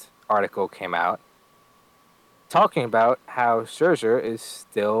Post article came out talking about how Scherzer is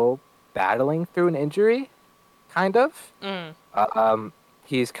still battling through an injury, kind of. mm,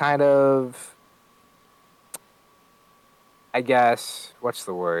 He's kind of, I guess, what's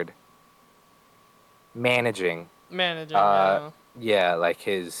the word? Managing. managing, Uh, yeah. yeah, like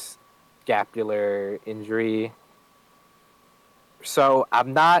his scapular injury. So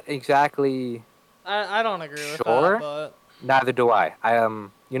I'm not exactly I don't agree with that, sure. but Neither do I.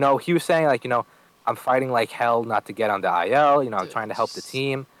 He was saying like, I'm fighting like hell not to get on the IL. I'm dude, trying to help the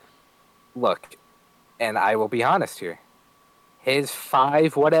team. Look, and I will be honest here. His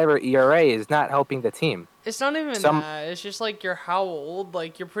 5 whatever ERA is not helping the team. it's not even Some that. It's just like you're how old?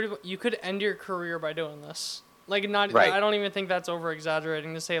 Like you could end your career by doing this. Like not Right. I don't even think that's over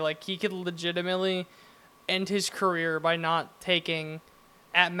exaggerating to say like he could legitimately end his career by not taking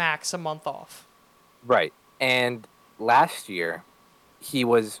at max a month off. Right. And last year, he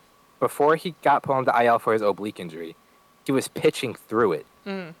was before he got put on the IL for his oblique injury, he was pitching through it.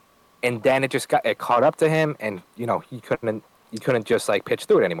 Mm. And then it caught up to him, and he couldn't just like pitch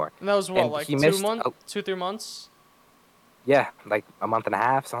through it anymore. And that was what, And like he missed 2-3 months? yeah, like a month and a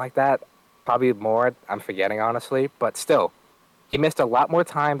half, something like that. Probably more. I'm forgetting honestly, but still, he missed a lot more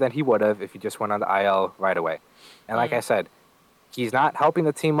time than he would have if he just went on the IL right away. And like I said, he's not helping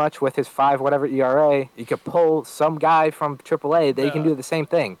the team much with his 5 whatever ERA. You could pull some guy from AAA, they can Yeah. do the same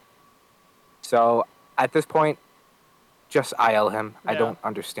thing. So at this point, just IL him. I Yeah. don't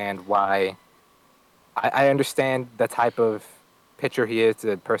understand why. I understand the type of pitcher he is,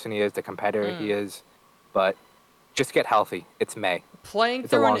 the person he is, the competitor he is, but just get healthy. It's May. Playing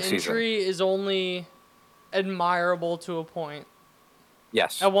It's a through an long season. injury is only admirable to a point.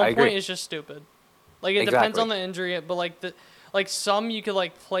 Yes, At I one point, agree. it's just stupid. Like it depends Exactly. on the injury, but like some you could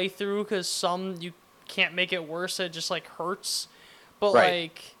like play through because some you can't make it worse. It just like hurts. But Right.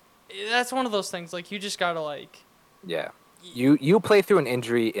 like that's one of those things. Like you just gotta like Yeah. You play through an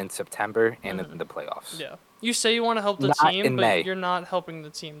injury in September and in the playoffs. yeah. You say you want to help the Not team, in but May. you're not helping the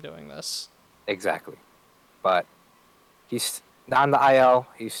team doing this. Exactly. But he's not on the IL.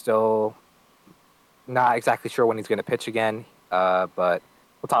 He's still not exactly sure when he's going to pitch again. But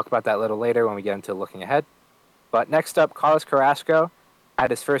we'll talk about that a little later when we get into looking ahead. But next up, Carlos Carrasco had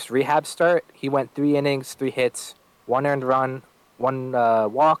his first rehab start. He went 3 innings, 3 hits, 1 earned run, 1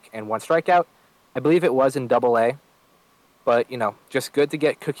 walk, and 1 strikeout. I believe it was in Double A. But, just good to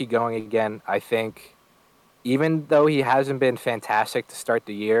get Cookie going again. I think even though he hasn't been fantastic to start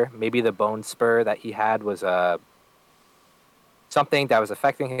the year, maybe the bone spur that he had was something that was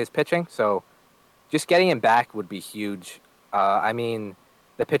affecting his pitching. So just getting him back would be huge. I mean,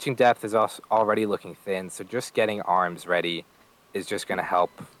 the pitching depth is also already looking thin, so just getting arms ready is just going to help.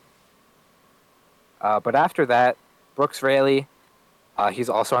 But after that, Brooks Raley, he's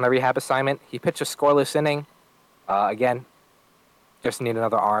also on a rehab assignment. He pitched a scoreless inning. Again, just need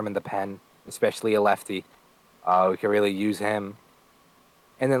another arm in the pen, especially a lefty. We could really use him.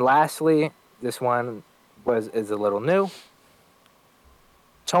 And then lastly, this one is a little new.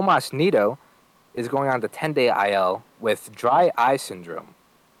 Tomas Nido is going on the 10-day IL with dry eye syndrome.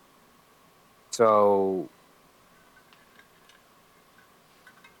 So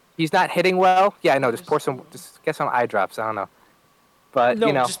he's not hitting well. Yeah, I know. Just get some eye drops. I don't know, but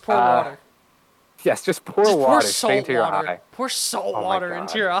No, just pour water. Yes, just pour Just pour water straight salt into your water. eye. Pour salt Oh my water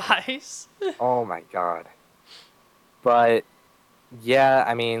into God. your eyes. Oh my God. But yeah,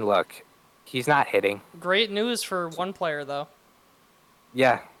 I mean, look, he's not hitting. Great news for one player though.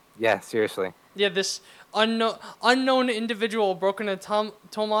 Yeah, seriously. Yeah, this unknown individual broke into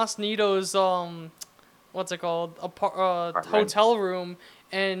Tomas Nito's what's it called, Apartment. hotel room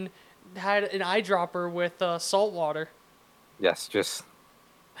and had an eyedropper with salt water. Yes,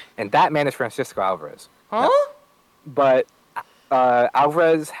 and that man is Francisco Alvarez. Huh? No, but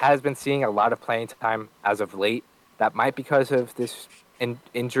Alvarez has been seeing a lot of playing time as of late. That might be because of this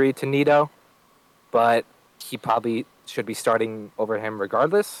injury to Nito, but he probably should be starting over him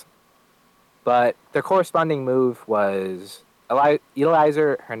regardless. But the corresponding move was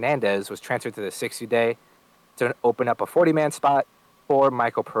Eliezer Hernandez was transferred to the 60-day to open up a 40-man spot for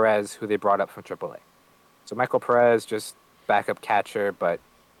Michael Perez, who they brought up from AAA. So Michael Perez, just backup catcher, but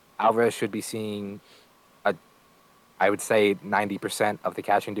Alvarez should be seeing, I would say, 90% of the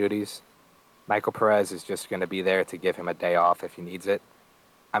catching duties. Michael Perez is just going to be there to give him a day off if he needs it.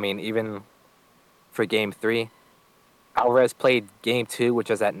 I mean, even for Game 3, Alvarez played Game 2, which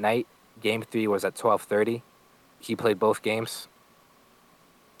was at night. Game 3 was at 12:30. He played both games.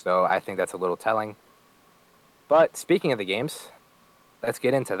 So I think that's a little telling. But speaking of the games, let's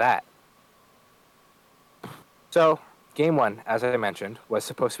get into that. So, Game 1, as I mentioned, was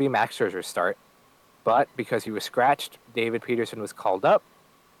supposed to be Max Scherzer's start. But because he was scratched, David Peterson was called up.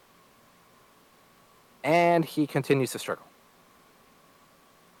 And he continues to struggle.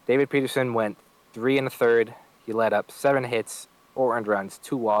 David Peterson went 3 1/3. He let up 7 hits, 4 earned runs,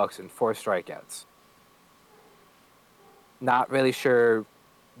 2 walks, and 4 strikeouts. Not really sure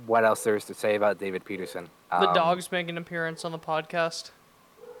what else there is to say about David Peterson. The dogs make an appearance on the podcast.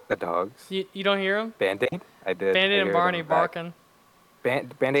 The dogs. You don't hear them? Band-Aid? I did. Band-Aid I and heard Barney them back. barking.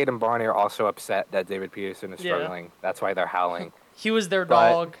 Band-Aid and Barney are also upset that David Peterson is Yeah. struggling. That's why they're howling. He was their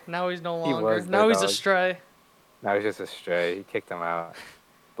But dog. Now he's no he longer. was their Now he's a dog. stray. Now he's just a stray. He kicked him out.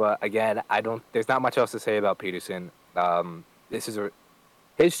 But again, there's not much else to say about Peterson.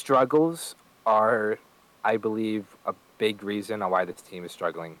 His struggles are, I believe, a big reason on why this team is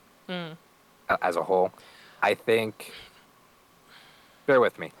struggling as a whole. I think, bear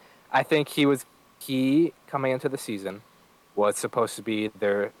with me. I think he coming into the season was supposed to be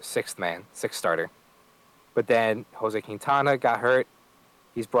their sixth starter. But then Jose Quintana got hurt.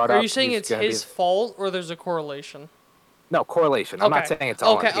 He's brought up. Are you saying it's his fault or there's a correlation? No, correlation. I'm not saying it's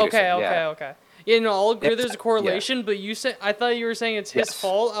all on Peterson. Okay. Yeah, no, I'll agree there's a correlation, but I thought you were saying it's his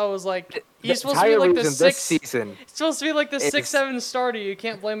fault. I was like, he's supposed to be like the sixth. It's supposed to be like the 6-7 starter. You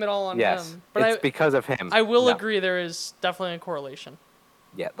can't blame it all on him. But it's because of him. I will agree there is definitely a correlation.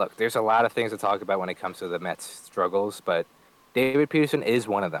 Yeah, look, there's a lot of things to talk about when it comes to the Mets' struggles, but David Peterson is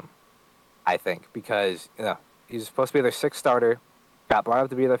one of them, I think, because he's supposed to be their sixth starter, got brought up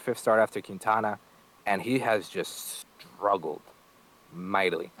to be their fifth starter after Quintana, and he has just struggled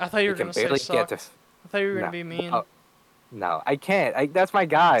mightily. I thought you were going to say sucked. I thought you were going to be mean. No, I can't. That's my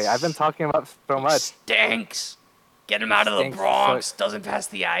guy. I've been talking about so much. Stinks. Get him out of the Bronx. Doesn't pass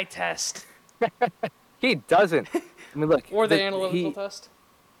the eye test. He doesn't. I mean, look. Or the analytical test.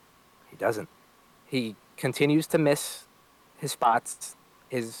 He doesn't. He continues to miss his spots.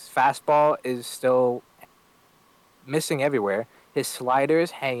 His fastball is still missing everywhere. His slider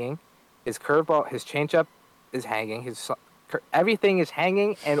is hanging. His curveball, his changeup is hanging. Everything is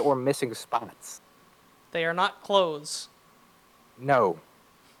hanging and or missing spots. They are not clothes. No.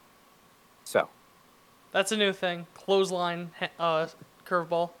 So. That's a new thing. Clothesline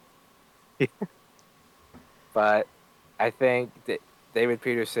curveball. But I think that David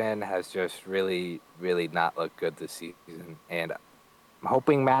Peterson has just really, really not looked good this season. And I'm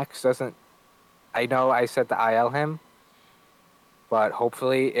hoping Max doesn't... I know I said to IL him, but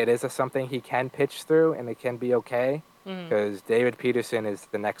hopefully it is something he can pitch through and it can be okay. Because David Peterson is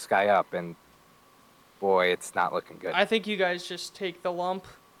the next guy up, and boy, it's not looking good. I think you guys just take the lump.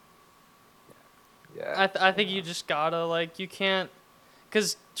 Yeah. I think you just gotta, you can't...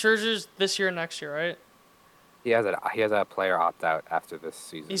 Because Scherzer's this year and next year, right? He has a player opt out after this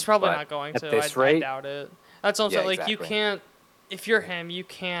season. He's probably not going to. I doubt it. That's what I'm saying. Exactly. You can't... If you're him, you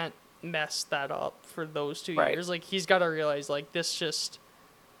can't mess that up for those 2 years. He's got to realize, this just...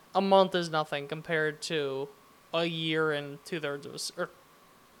 A month is nothing compared to a year and 2/3 of or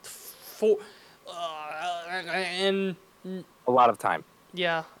 4... and... A lot of time.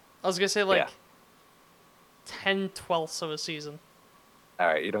 Yeah. I was going to say, 10/12 of a season. All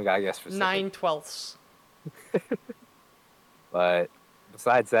right, you don't got to guess specific. 9/12. But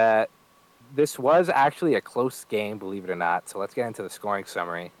besides that, this was actually a close game, believe it or not. So let's get into the scoring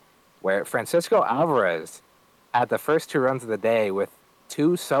summary, where Francisco Alvarez had the first 2 runs of the day with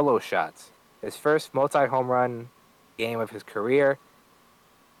 2 solo shots. His first multi-home run game of his career.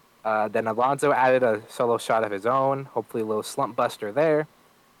 Then Alonso added a solo shot of his own, hopefully a little slump buster there.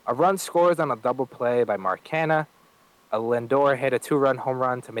 A run scores on a double play by Marcana. A Lindor hit a 2-run home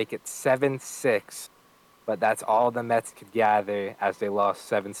run to make it 7-6. But that's all the Mets could gather as they lost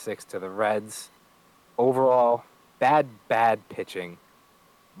 7-6 to the Reds. Overall, bad pitching.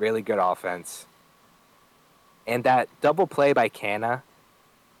 Really good offense. And that double play by Canna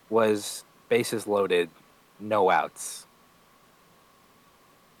was bases loaded, no outs.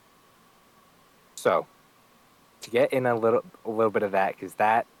 So, to get in a little bit of that, because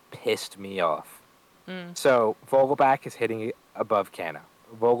that pissed me off. Mm. So, Vogelback is hitting it above Canna.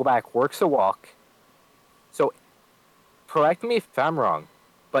 Vogelback works a walk. So, correct me if I'm wrong,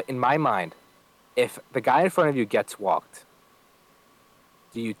 but in my mind, if the guy in front of you gets walked,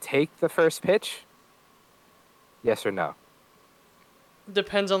 do you take the first pitch? Yes or no?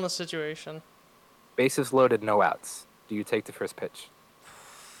 Depends on the situation. Bases loaded, no outs. Do you take the first pitch?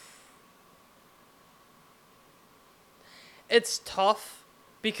 It's tough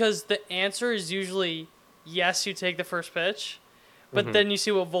because the answer is usually yes, you take the first pitch, but then you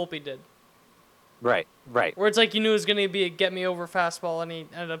see what Volpe did. Right, right. Where it's like you knew it was going to be a get me over fastball, and he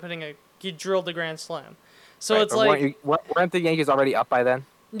ended up he drilled a grand slam. So Right. it's But like, weren't the Yankees already up by then?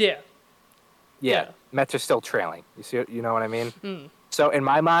 yeah. Yeah. Yeah. Mets are still trailing. You know what I mean? Hmm. So in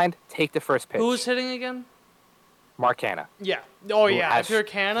my mind, take the first pitch. Who was hitting again? Mark Canna, Yeah. Oh, who yeah. has If you're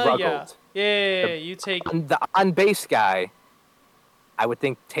Canna, yeah. struggled. Yeah, you take. The on base guy, I would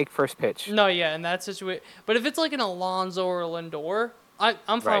think take first pitch. No, yeah, in that situation. But if it's like an Alonso or a Lindor, I'm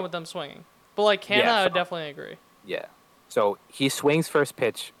fine Right. with them swinging. But like Canna, Yeah, I would fine. definitely agree. Yeah. So he swings first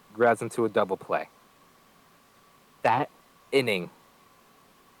pitch, grabs into a double play. That inning,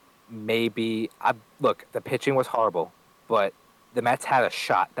 maybe. Look, the pitching was horrible, but the Mets had a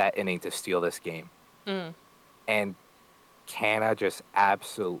shot that inning to steal this game. Mm. And Canna just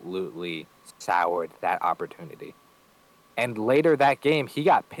absolutely soured that opportunity. And later that game, he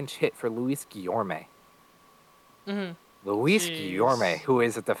got pinch hit for Luis Guillorme. Mm-hmm. Luis Jeez. Guillorme, who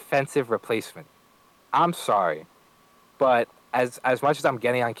is a defensive replacement. I'm sorry, but as much as I'm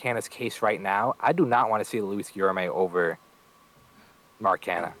getting on Canna's case right now, I do not want to see Luis Guillorme over Mark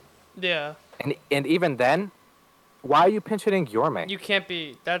Canna. Yeah. And even then, why are you pinch hitting Guillorme? You can't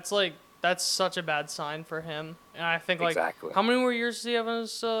be. That's such a bad sign for him. And I think like Exactly. how many more years does he have on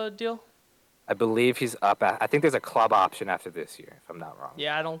his deal? I believe he's up at. I think there's a club option after this year, if I'm not wrong.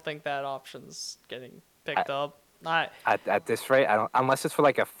 Yeah, I don't think that option's getting picked up. At this rate, I don't unless it's for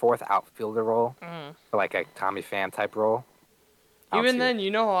like a fourth outfielder role, Mm. for like a Tommy Pham type role. I don't Even see then, it.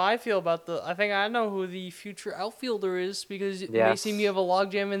 you know how I feel about the. I think I know who the future outfielder is because it may Yes. seem you have a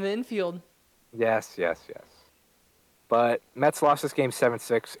logjam in the infield. Yes. But Mets lost this game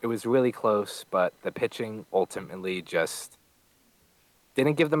 7-6. It was really close, but the pitching ultimately just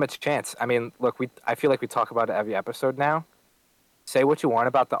didn't give them a chance. I mean, look, I feel like we talk about it every episode now. Say what you want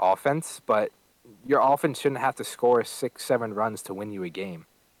about the offense, but your offense shouldn't have to score 6-7 runs to win you a game.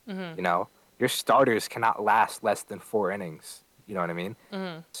 Mm-hmm. You know, your starters cannot last less than 4 innings. You know what I mean?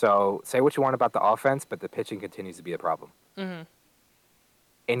 Mm-hmm. So say what you want about the offense, but the pitching continues to be a problem. Mm-hmm.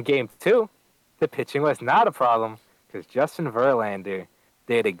 In game 2, the pitching was not a problem because Justin Verlander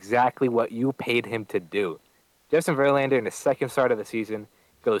did exactly what you paid him to do. Justin Verlander, in his second start of the season,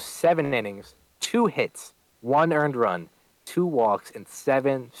 goes 7 innings, 2 hits, 1 earned run, 2 walks, and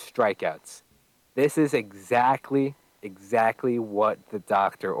 7 strikeouts. This is exactly what the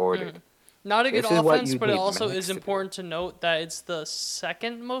doctor ordered. Mm. Not a good This is what offense, you but it need also Max is to do. important to note that it's the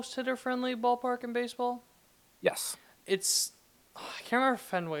second most hitter-friendly ballpark in baseball. Yes. It's I can't remember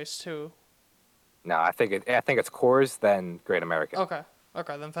Fenway's too. No, I think it's Coors, then Great American. Okay,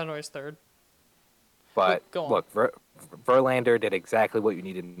 then Fenway's third. But Go on. look, Verlander did exactly what you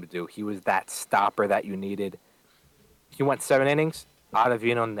needed him to do. He was that stopper that you needed. He went 7 innings.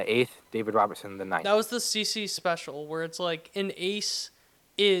 Ottavino in the 8th, David Robertson in the 9th. That was the CC special where it's like an ace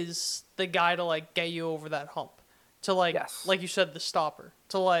is the guy to like get you over that hump. To like Yes. like you said, the stopper.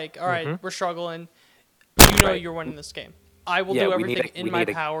 To like, all right, Mhm. we're struggling. You know Right. you're winning this game. I will Yeah, do we everything need a- in we my need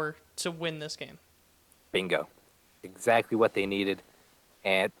a- power to win this game. Bingo. Exactly what they needed.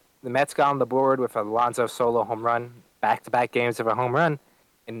 And the Mets got on the board with a Alonso solo home run, back-to-back games of a home run,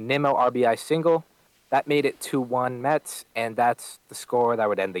 and Nimmo RBI single. That made it 2-1 Mets, and that's the score that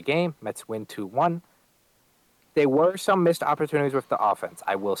would end the game. Mets win 2-1. There were some missed opportunities with the offense,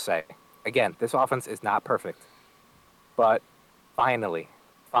 I will say. Again, this offense is not perfect. But finally,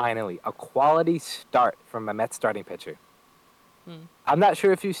 a quality start from a Mets starting pitcher. Hmm. I'm not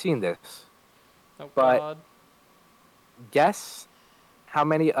sure if you've seen this. Oh But- God. Guess how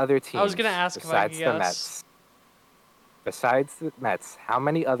many other teams I was gonna ask if I could besides the guess. Mets? Besides the Mets, how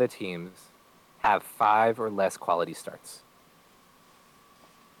many other teams have 5 or less quality starts?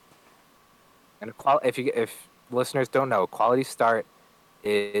 And if listeners don't know, quality start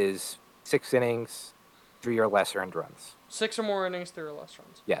is 6 innings, 3 or less earned runs. 6 or more innings, 3 or less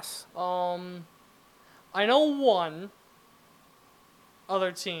runs. Yes. I know one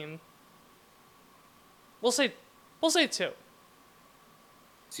other team We'll say 2.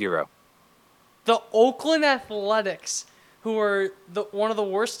 0. The Oakland Athletics, who are one of the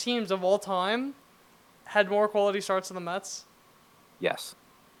worst teams of all time, had more quality starts than the Mets. Yes.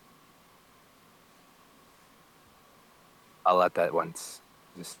 I'll let that once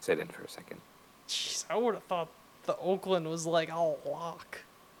just sit in for a second. Jeez, I would have thought the Oakland was like a lock.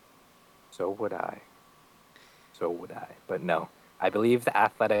 So would I. But no. I believe the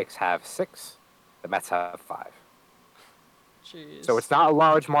Athletics have 6. The Mets have 5. Jeez. So it's not a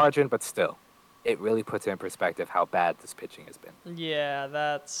large margin, but still. It really puts in perspective how bad this pitching has been. Yeah,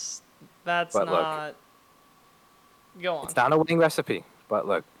 that's But look, not. Go on. it's not a winning recipe. But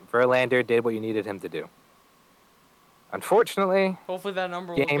look, Verlander did what you needed him to do. Unfortunately, Hopefully that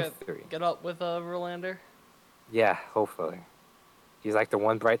number will Game 3. get up with Verlander. Yeah, hopefully. He's like the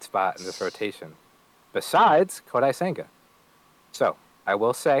one bright spot in this rotation. Besides Kodai Senga. So, I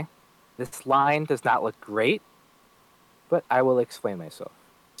will say, this line does not look great, but I will explain myself.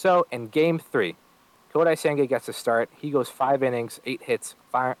 So, in Game 3, Kodai Senga gets a start. He goes 5 innings, 8 hits,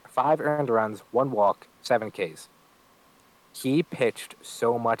 5 earned runs, 1 walk, 7 Ks. He pitched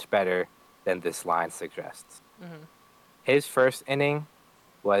so much better than this line suggests. Mm-hmm. His first inning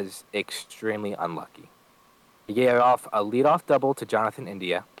was extremely unlucky. He gave off a leadoff double to Jonathan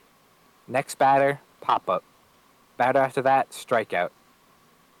India. Next batter, pop-up. Batter after that, strikeout.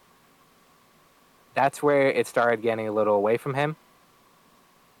 That's where it started getting a little away from him.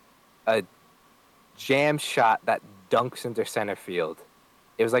 A jam shot that dunks into center field.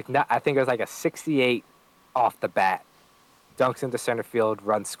 It was like, I think it was like a 68 off the bat. Dunks into center field,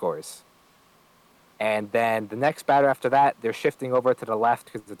 run scores. And then the next batter after that, they're shifting over to the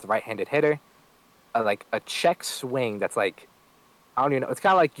left because it's a right-handed hitter. Like a check swing that's like, I don't even know. It's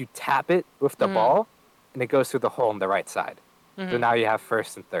kind of like you tap it with the ball, and it goes through the hole on the right side. So now you have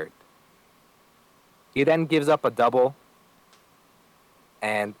first and third. He then gives up a double,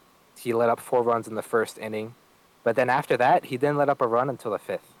 and he let up 4 runs in the first inning. But then after that, he didn't let up a run until the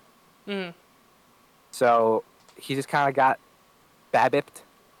 5th. Mm-hmm. So he just kind of got babbipped.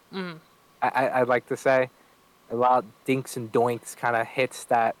 Mm-hmm. I'd like to say. A lot of dinks and doinks kind of hits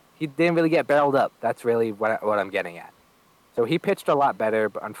that he didn't really get barreled up. That's really what I'm getting at. So he pitched a lot better,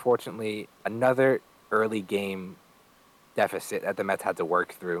 but unfortunately, another early game deficit that the Mets had to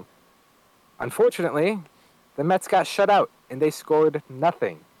work through. Unfortunately, the Mets got shut out, and they scored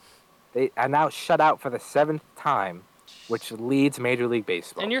nothing. They are now shut out for the 7th time, which leads Major League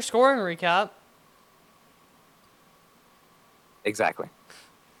Baseball. And your scoring recap. Exactly.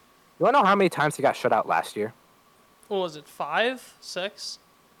 You want to know how many times he got shut out last year? What was it, 5, 6?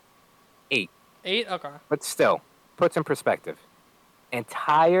 8. 8? Okay. But still, puts in perspective.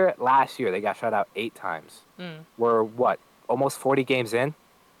 Entire last year, they got shut out 8 times. We're, what, almost 40 games in?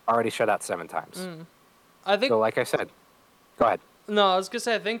 Already shut out 7 times. I think. So, like I said, go ahead. No, I was gonna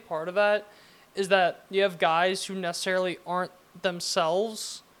say I think part of that is that you have guys who necessarily aren't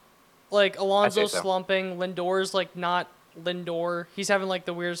themselves. Like Alonso so. slumping, Lindor's like not Lindor. He's having like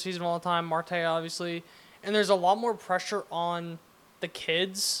the weirdest season of all time. Marte obviously, and there's a lot more pressure on the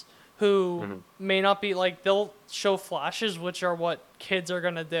kids who may not be like they'll show flashes, which are what kids are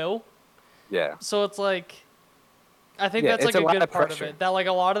gonna do. Yeah. So it's like, I think Yeah, that's like it's a a lot good of part pressure. of it. That like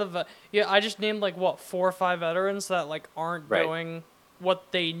a lot of the I just named like what 4 or 5 veterans that like aren't Right. doing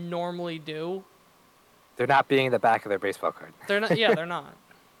what they normally do. They're not being in the back of their baseball card. They're not. Yeah, they're not.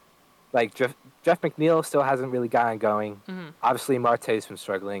 Like, Jeff McNeil still hasn't really gotten going. Obviously, Marte's been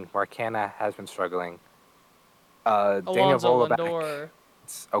struggling. Marcana has been struggling. Daniel Alonso Vogelbach, Lindor.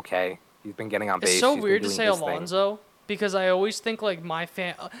 it's okay. He's been getting on base. It's so He's been weird to doing say his thing. Alonso because I always think like my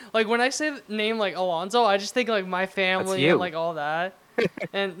like when I say the name like Alonso, I just think like my family you. and like all that.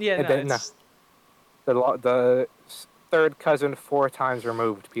 And yeah, And no, then, it's The third cousin 4 times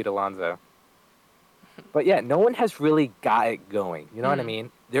removed, Pete Alonso. But yeah, no one has really got it going. You know what I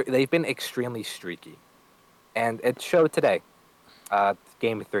mean? They've been extremely streaky. And it showed today,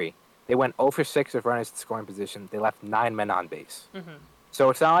 Game 3. They went 0 for 6 with runners in scoring position. They left 9 men on base. So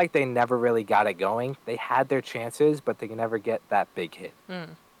it's not like they never really got it going. They had their chances, but they can never get that big hit.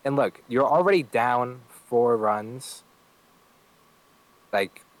 And look, you're already down 4 runs,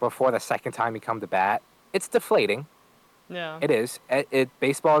 like, before the second time you come to bat. It's deflating. yeah. It is.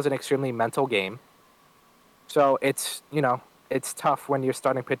 Baseball is an extremely mental game. So it's, it's tough when your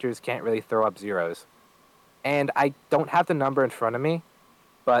starting pitchers can't really throw up zeros. And I don't have the number in front of me,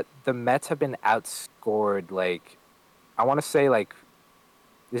 but the Mets have been outscored, like, I want to say, like,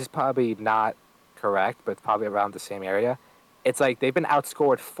 this is probably not correct, but it's probably around the same area. It's like they've been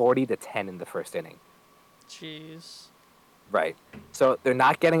outscored 40-10 in the first inning. Jeez. Right. So they're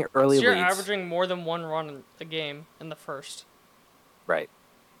not getting early So you're leads. averaging more than 1 run a game in the first. Right.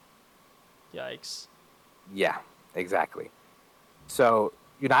 Yikes. Yeah, exactly. So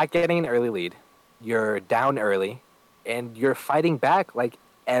you're not getting an early lead. You're down early, and you're fighting back like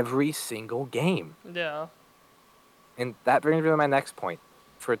every single game. Yeah. And that brings me to my next point.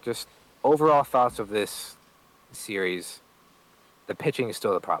 For just overall thoughts of this series, the pitching is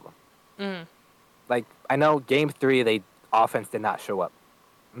still the problem. Mm. Like, I know game 3, the offense did not show up.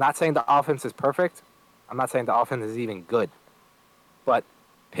 I'm not saying the offense is perfect. I'm not saying the offense is even good. But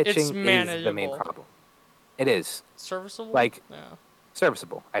It's pitching is the main manageable. problem. It is. Serviceable? Like, Yeah.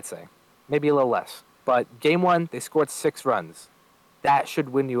 serviceable, I'd say. Maybe a little less. But game 1, they scored 6 runs. That should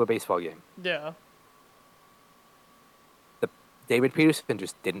win you a baseball game. Yeah. The David Peterson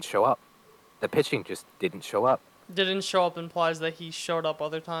just didn't show up. The pitching just didn't show up. Didn't show up implies that he showed up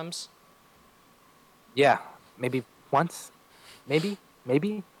other times. Yeah, maybe once. Maybe.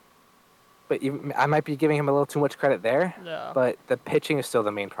 But I might be giving him a little too much credit there. Yeah. But the pitching is still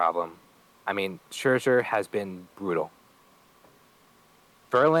the main problem. I mean, Scherzer has been brutal.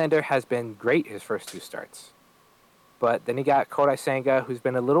 Verlander has been great his first 2 starts. But then you got Kodai Senga, who's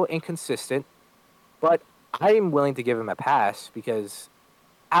been a little inconsistent. But I'm willing to give him a pass because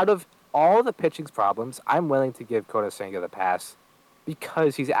out of all the pitching's problems, I'm willing to give Kodai Senga the pass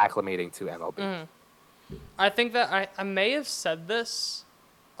because he's acclimating to MLB. Mm. I think that I may have said this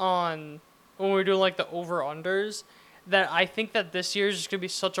on when we were doing like the over-unders, that I think that this year is just going to be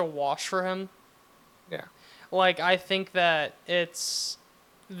such a wash for him. Yeah. Like, I think that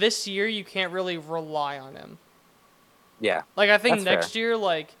this year you can't really rely on him. Yeah. Like, I think That's next fair. year,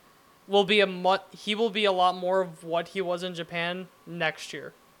 like, he will be a lot more of what he was in Japan next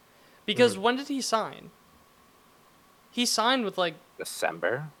year. Because when did he sign? He signed with, like,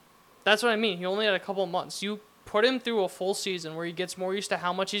 December. that's what I mean. He only had a couple of months. You put him through a full season where he gets more used to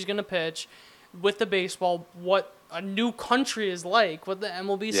how much he's going to pitch with the baseball, what a new country is like, what the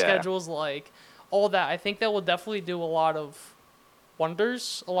MLB schedule is like, all that. I think that will definitely do a lot of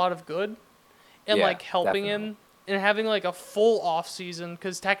wonders, a lot of good, and Yeah, like helping definitely. him and having like a full off season,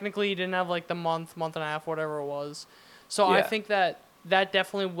 because technically he didn't have like the month and a half, whatever it was. So I Yeah. think that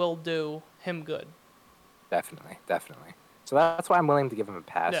definitely will do him good. Definitely. So that's why I'm willing to give him a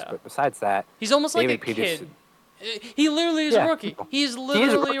pass. Yeah. But besides that, He's almost like a David kid. Peterson. He literally is a Yeah, rookie. no. He's He is a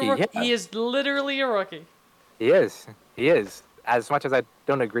literally a rookie, rookie. yeah. He is literally a rookie. He is. As much as I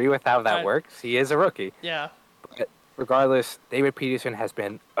don't agree with how that works, he is a rookie. Yeah. But regardless, David Peterson has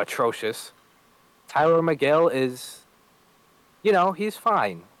been atrocious. Tyler McGill is, he's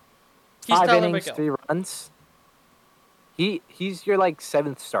fine. He's 5 Tyler innings, McGill. 3 runs. He's your like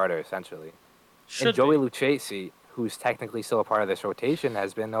 7th starter essentially. Should And Joey be. Lucchesi, who's technically still a part of this rotation,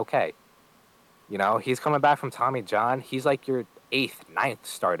 has been okay. He's coming back from Tommy John. He's like your 8th, 9th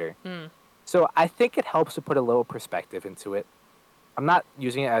starter. So I think it helps to put a little perspective into it. I'm not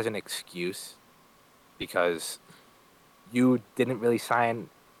using it as an excuse because you didn't really sign.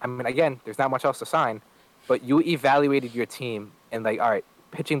 I mean, again, there's not much else to sign, but you evaluated your team and like, all right,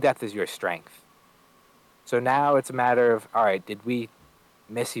 pitching depth is your strength. So now it's a matter of, all right, did we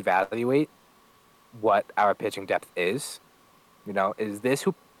misevaluate what our pitching depth is? Is this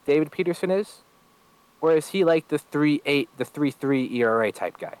who David Peterson is? Or is he like the 3.8, the 3.3 ERA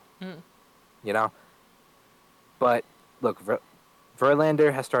type guy? But look,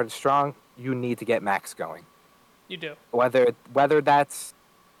 Verlander has started strong. You need to get Max going. You do. Whether that's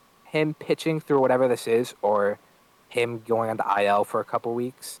him pitching through whatever this is or him going on the IL for a couple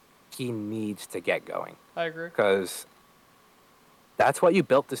weeks, he needs to get going. I agree. Because that's what you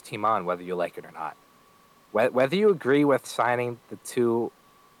built this team on, whether you like it or not. Whether you agree with signing the 2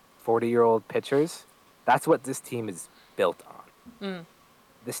 40-year-old pitchers, that's what this team is built on.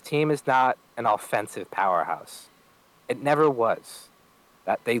 This team is not an offensive powerhouse. It never was.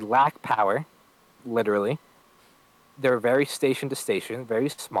 That they lack power, literally. They're very station to station, very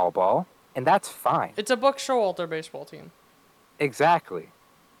small ball, and that's fine. It's a Buck Showalter baseball team. Exactly.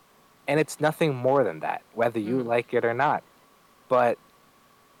 And it's nothing more than that, whether you like it or not. But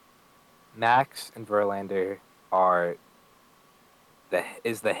Max and Verlander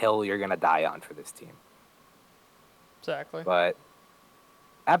is the hill you're gonna die on for this team. Exactly. But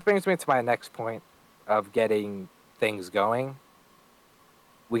that brings me to my next point of getting things going.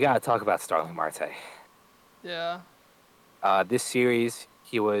 We gotta talk about Starling Marte. Yeah. This series,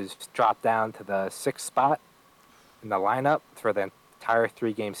 he was dropped down to the 6th spot in the lineup for the entire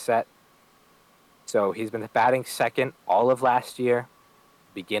 3-game set. So he's been batting 2nd all of last year,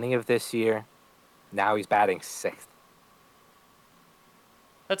 beginning of this year. Now he's batting 6th.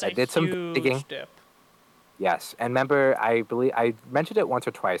 That's I a did some huge digging. dip. Yes, and remember, I believe I mentioned it once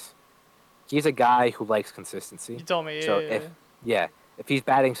or twice. He's a guy who likes consistency. You told me, So yeah. if he's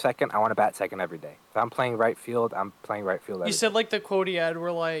batting second, I want to bat second every day. If I'm playing right field, I'm playing right field You every said day. like the quote he had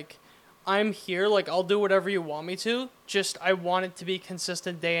where like, I'm here, like I'll do whatever you want me to. Just I want it to be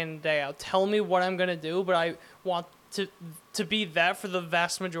consistent day in and day out. Tell me what I'm gonna do, but I want to be that for the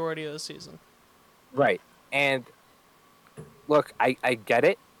vast majority of the season. Right. And look, I get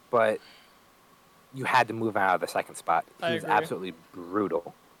it, but you had to move out of the second spot. I He was agree. absolutely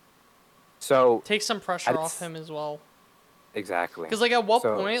brutal. So Take some pressure off that's him as well. exactly. Because like at what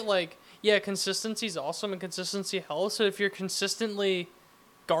So point like yeah, consistency's awesome and consistency helps. So if you're consistently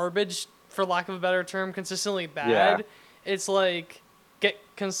garbage, for lack of a better term, consistently yeah, bad, it's like get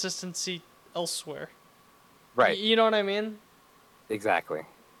consistency elsewhere. right, You know what I mean? exactly.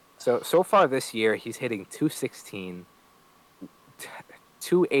 So far this year, he's hitting 216,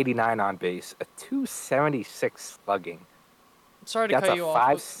 289 on base, a 276 slugging. Sorry to That's cut a you off,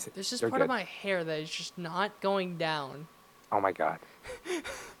 five. but there's just You're part of good. my hair that is just not going down. Oh my god.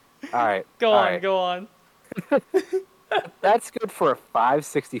 All right, Go all on, right. go on. That's good for a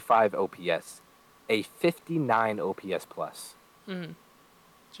 565 OPS, a 59 OPS plus.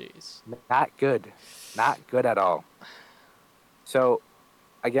 Jeez. Not good. Not good at all. So,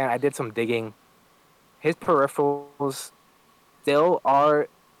 again, I did some digging. His peripherals still are.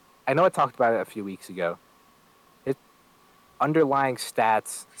 I know I talked about it a few weeks ago. His underlying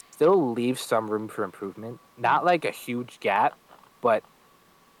stats still leave some room for improvement. Not like a huge gap, but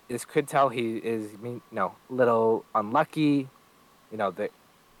this could tell he is, little unlucky. That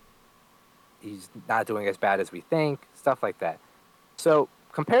he's not doing as bad as we think. Stuff like that. So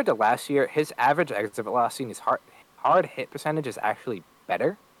compared to last year, his average exit velocity and his hard hit percentage is actually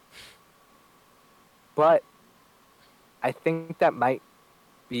better. But I think that might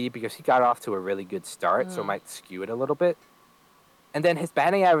be because he got off to a really good start, so it might skew it a little bit. And then his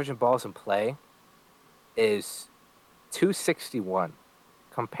batting average in balls in play is 261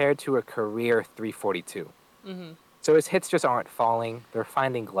 compared to a career 342. So his hits just aren't falling. They're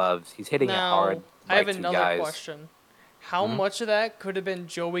finding gloves. He's hitting it Now, hard I have right to another guys. question. How Mhm. much of that could have been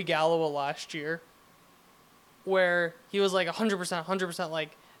Joey Gallo last year, where he was like 100%, 100%,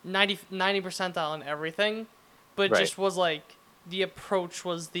 like 90 percentile on everything, but Right. just was like the approach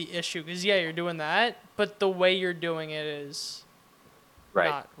was the issue? Because, yeah, you're doing that, but the way you're doing it is Right.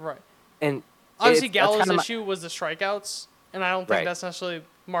 not right. And Obviously, that's Gallo's kind of issue was the strikeouts, and I don't think right. that's necessarily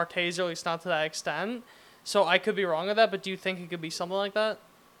Marte's, or at least not to that extent. So I could be wrong with that, but do you think it could be something like that?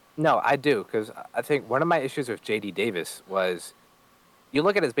 No, I do because I think one of my issues with JD Davis was you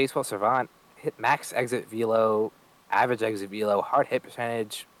look at his baseball savant, hit max exit velo, average exit velo, hard hit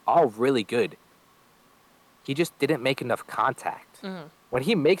percentage, all really good. He just didn't make enough contact. When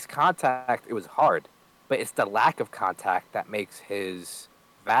he makes contact, it was hard, but it's the lack of contact that makes his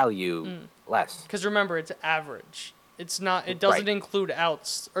value less. Because remember, it's average. It's not. It Right. doesn't include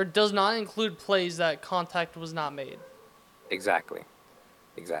outs, or does not include plays that contact was not made. Exactly.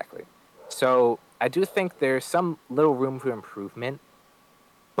 Exactly. So I do think there's some little room for improvement,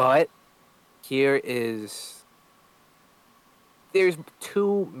 but here is there's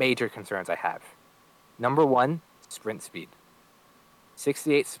two major concerns I have. Number one, sprint speed.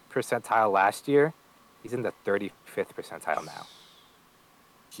 68th percentile last year. He's in the 35th percentile now.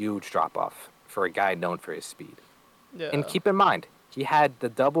 Huge drop off for a guy known for his speed. And Yeah. keep in mind, he had the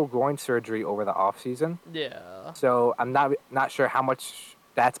double groin surgery over the offseason. Yeah. So I'm not sure how much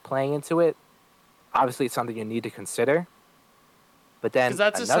that's playing into it. Obviously, it's something you need to consider. But Because then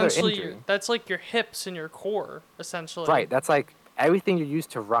that's another essentially injury. that's like your hips and your core, essentially. Right, that's like everything you use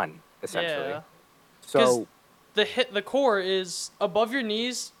to run, essentially. Yeah. Because So the core is above your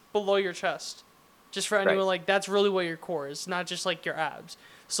knees, below your chest. Just for anyone, right, like that's really what your core is, not just like your abs.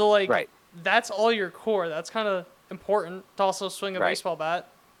 So like right, that's all your core. That's kind of important to also swing a right, baseball bat.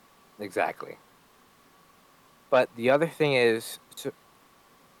 exactly. But the other thing is, so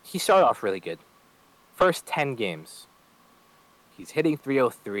he started off really good. First 10 games, he's hitting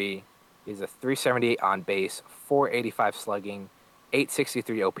 303. He's a 378 on base, 485 slugging,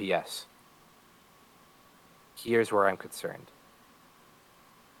 863 OPS. Here's where I'm concerned.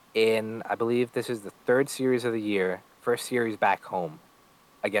 I believe this is the third series of the year, first series back home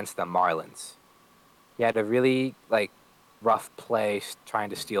against the Marlins. He had a really rough play trying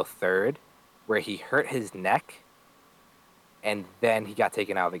to steal third, where he hurt his neck, and then he got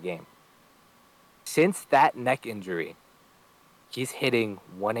taken out of the game. Since that neck injury, he's hitting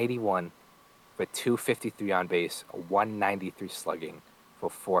 181 for 253 on base, 193 slugging for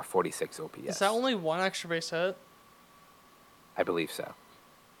 446 OPS. Is that only one extra base hit? I believe so.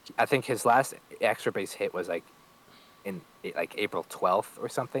 I think his last extra base hit was like in like April 12th or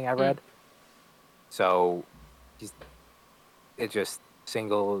something. I read. So he's it just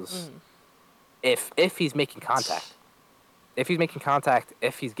singles. If he's making contact, if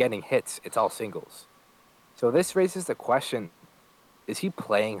he's getting hits, it's all singles. So this raises the question: is he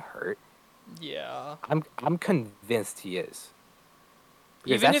playing hurt? Yeah. I'm convinced he is.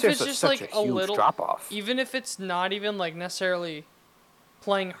 Because Even that's if it's just just such a like a huge little, drop off. even if it's not even like necessarily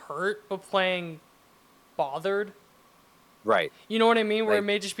playing hurt, but playing bothered. Right. You know what I mean? Where it Like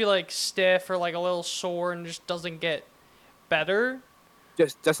may just be like stiff or like a little sore and just doesn't get better.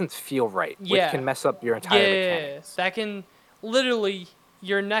 just doesn't feel right, which Yeah. can mess up your entire Yeah. mechanics. That can literally,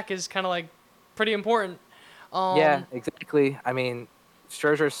 your neck is kind of like pretty important. Yeah, exactly. I mean,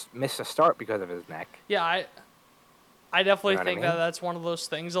 Scherzer's missed a start because of his neck. Yeah, I You definitely know what I think that mean? that's one of those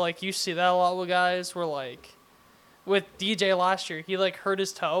things. Like you see that a lot with guys where like with DJ last year, he like hurt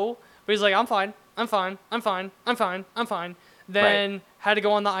his toe, but he's like, I'm fine, I'm fine, I'm fine, I'm fine, I'm fine. Right. Then had to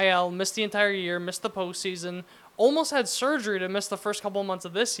go on the IL, missed the entire year, missed the postseason, almost had surgery to miss the first couple of months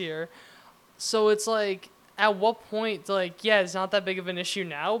of this year. So it's like, at what point, like, yeah, it's not that big of an issue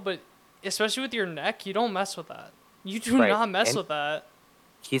now, but especially with your neck, you don't mess with that. You do Right. not mess And with that.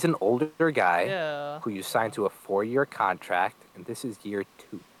 he's an older guy Yeah. who you signed to a 4-year contract, and this is year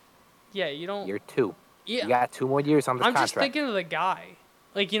 2. Yeah, you don't. Year 2. Yeah. You got 2 more years on this I'm contract. just thinking of the guy.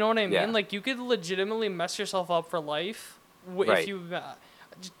 Like, you know what I mean? Yeah. Like, you could legitimately mess yourself up for life if Right. you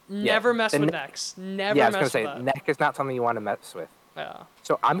just never mess the with neck- necks. Never Yeah, I was mess gonna with say that. neck is not something you want to mess with. Yeah.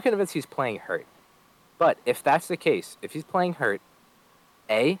 So I'm convinced he's playing hurt. But if that's the case, if he's playing hurt,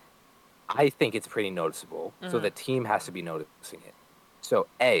 I think it's pretty noticeable. So the team has to be noticing it. So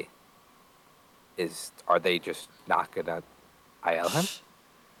are they just not gonna IL him?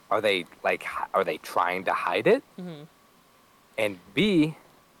 Are they trying to hide it? And B,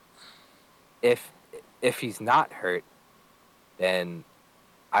 if he's not hurt, then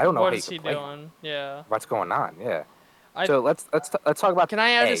I don't know What how you is he can play him. doing? Yeah. What's going on? Yeah. I, So let's talk about can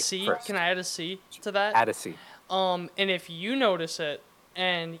I add A a C? first. Can I add a C to that? Add a C. And if you notice it,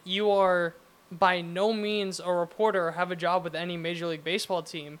 and you are by no means a reporter or have a job with any Major League Baseball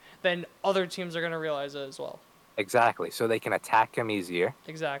team, then other teams are going to realize it as well. Exactly. So they can attack him easier,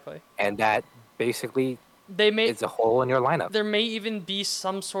 Exactly. and that basically They may is a hole in your lineup. there may even be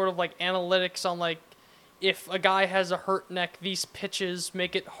some sort of like analytics on like if a guy has a hurt neck, these pitches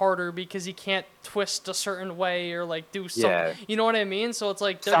make it harder because he can't twist a certain way or like do something. Yeah. You know what I mean? So it's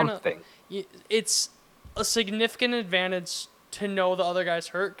like they're Something. it's a significant advantage to know the other guy's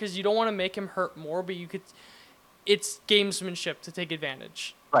hurt because you don't want to make him hurt more, but it's gamesmanship to take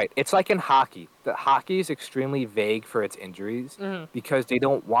advantage. Right. It's like in hockey. The hockey is extremely vague for its injuries because they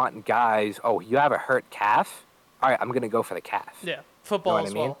don't want guys, oh, you have a hurt calf? All right, I'm going to go for the calf. Yeah, You know football what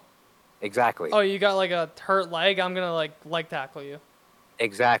as I mean? well. Exactly. Oh, you got like a hurt leg? I'm gonna like leg tackle you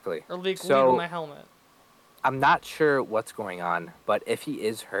Exactly. or leave So my helmet. I'm not sure what's going on, but if he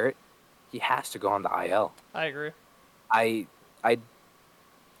is hurt, he has to go on the IL. I agree. I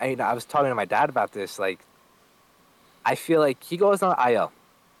was talking to my dad about this. Like, I feel like he goes on the IL.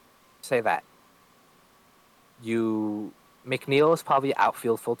 Say that. McNeil is probably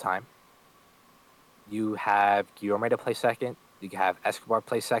outfield full time. You have Guillorme to play second. You can have Escobar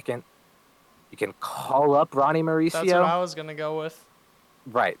play second. You can call up Ronnie Mauricio. That's what I was gonna go with.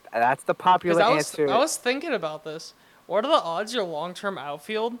 Right. That's the popular answer. I was thinking about this. What are the odds your long-term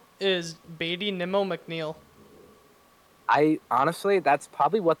outfield is Beatty, Nimmo, McNeil? Honestly, that's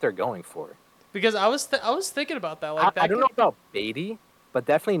probably what they're going for. Because I was thinking about that. Like I don't know about Beatty, but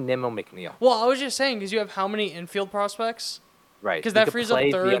definitely Nimmo McNeil. Well, I was just saying because you have how many infield prospects? Right. Because You that could frees up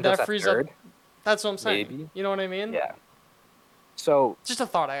play third. Vientos That at frees third, up. That's what I'm saying. maybe. You know what I mean? Yeah. So Just a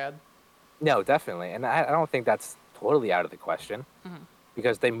thought I had. no, definitely, and I don't think that's totally out of the question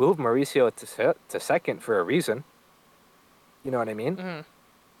because they moved Mauricio to second for a reason. You know what I mean?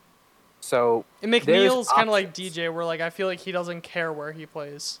 So And there's McNeil's kind of like options. DJ, where like I feel like he doesn't care where he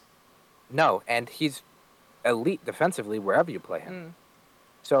plays. No, and he's elite defensively wherever you play him.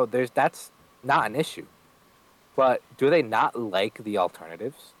 So that's not an issue. But do they not like the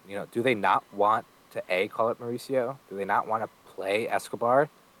alternatives? You know, do they not want to call up Mauricio? Do they not want to play Escobar?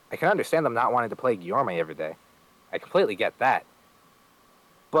 I can understand them not wanting to play Guillorme every day. I completely get that.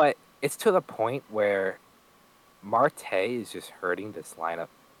 But it's to the point where Marte is just hurting this lineup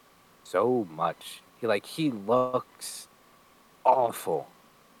so much. He looks awful.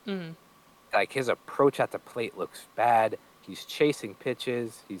 Like his approach at the plate looks bad. He's chasing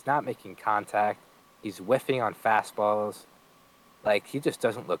pitches. He's not making contact. He's whiffing on fastballs. Like he just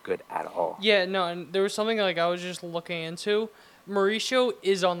doesn't look good at all. Yeah, no, and there was something like I was just looking into. Mauricio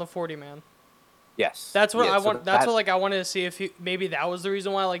is on the 40 man. Yes. That's what Yeah, I so want. That's what like I wanted to see if maybe that was the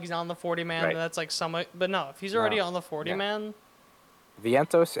reason why like he's on the 40 man. Right. And that's like some. But no, if he's No, already on the 40 yeah. man,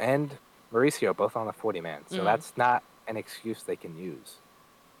 Vientos and Mauricio both on the 40 man, so that's not an excuse they can use.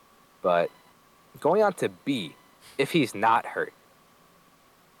 But going on to B, if he's not hurt,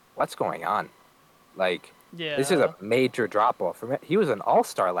 what's going on? Like, this is a yeah. major drop off from it. He was an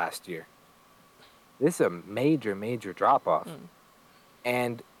all-star last year. This is a major, major drop off.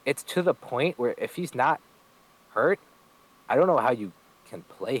 And it's to the point where if he's not hurt, I don't know how you can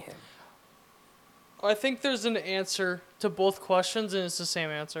play him. I think there's an answer to both questions, and it's the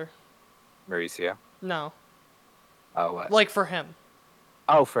same answer. Mauricio? No, Oh, what? like for him.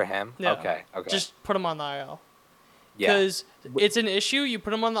 Oh, for him? Yeah. Okay. Just put him on the IL. Yeah. Because it's an issue. You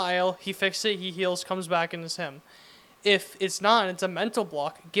put him on the IL, he fixes it, he heals, comes back, and it's him. If it's not, it's a mental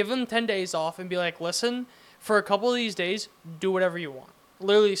block. Give him 10 days off and be like, listen, for a couple of these days, do whatever you want.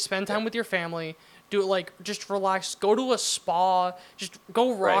 Literally, spend time with your family. Do it like just relax. Go to a spa. Just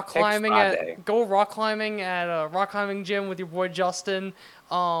go rock climbing go rock climbing at a rock climbing gym with your boy Justin.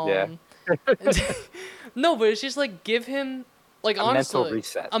 Yeah. No, but it's just like give him like A honestly mental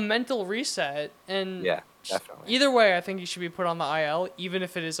reset. a mental reset, and Yeah, definitely. either way, I think he should be put on the IL, even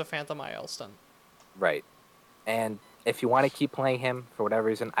if it is a phantom IL stunt. Right. And if you want to keep playing him for whatever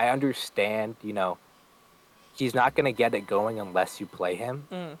reason, I understand, he's not going to get it going unless you play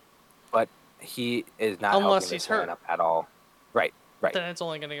him. But he is not Unless helping he's this hurt. lineup at all. Right. Then it's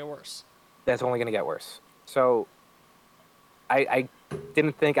only gonna get worse. That's only going to get worse. So I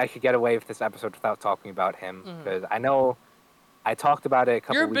didn't think I could get away with this episode without talking about him, because I know I talked about it a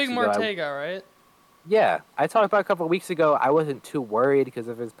couple You're a weeks big ago. Marte guy, right? Yeah, I talked about it a couple of weeks ago. I wasn't too worried because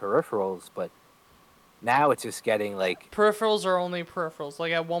of his peripherals, but now it's just getting like... Peripherals are only peripherals.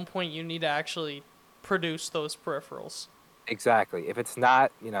 Like at one point, you need to actually produce those peripherals. Exactly. If it's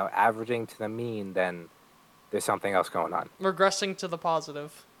not, averaging to the mean, then there's something else going on. Regressing to the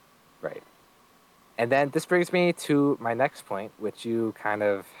positive. Right. And then this brings me to my next point, which you kind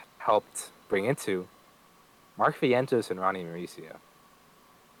of helped bring into Mark Vientos and Ronnie Mauricio.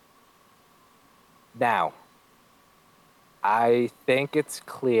 Now, I think it's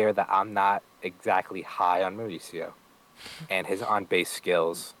clear that I'm not exactly high on Mauricio and his on-base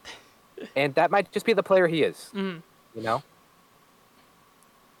skills. And that might just be the player he is,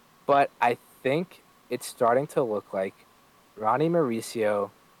 But I think it's starting to look like Ronnie Mauricio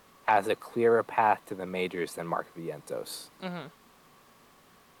has a clearer path to the majors than Mark Vientos.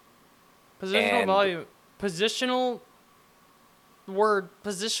 Positional value.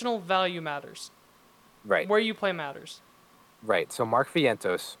 Positional value matters. Right. Where you play matters. Right. So Mark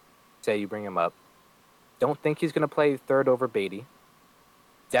Vientos, say you bring him up, don't think he's going to play third over Beatty.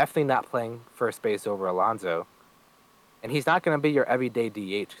 Definitely not playing first base over Alonso. And he's not going to be your everyday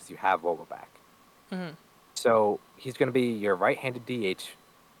DH because you have Vogel back. So he's going to be your right-handed DH.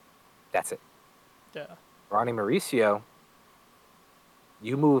 That's it. Yeah. Ronnie Mauricio,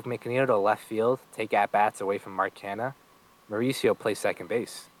 you move McNeil to left field, take at-bats away from Marcana. Mauricio plays second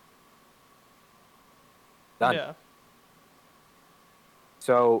base. Done. Yeah.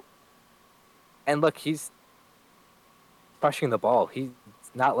 So, and look, he's pushing the ball. He's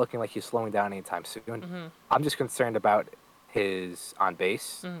not looking like he's slowing down anytime soon. I'm just concerned about his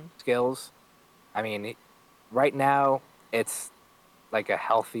on-base skills. I mean, right now, it's like a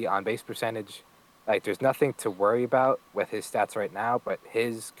healthy on-base percentage. Like, there's nothing to worry about with his stats right now, but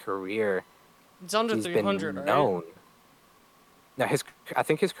his career, It's under he's 300, been right? known. No, I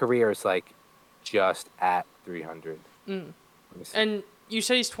think his career is like just at 300. And you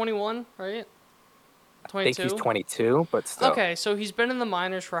say he's 21, right? 22? I think he's 22, but still. Okay, so he's been in the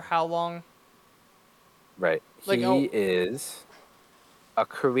minors for how long? Right. Like, He is a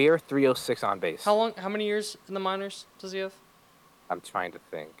career 306 on base. How many years in the minors does he have? I'm trying to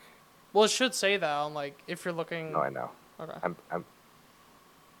think. Well, it should say that on, like, if you're looking... No, I know. Okay.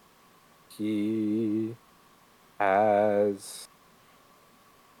 He has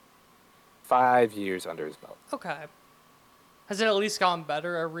 5 years under his belt. Okay. Has it at least gotten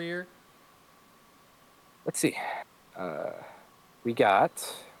better every year? Let's see. We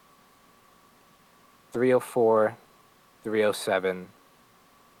got 304, 307,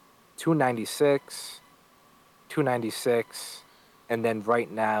 296, 296, and then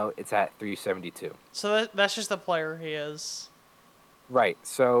right now it's at 372. So that's just the player he is. Right.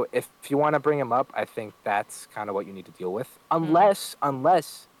 So if you want to bring him up, I think that's kind of what you need to deal with. Unless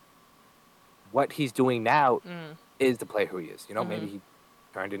what he's doing now is to play who he is. Maybe he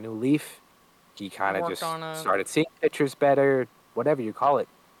turned a new leaf. He kind of just started seeing pictures better, whatever you call it.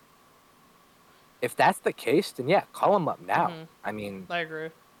 if that's the case, then yeah, call him up now. Mhm. I mean, I agree.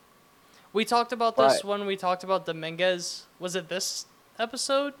 We talked about this but when we talked about Dominguez. Was it this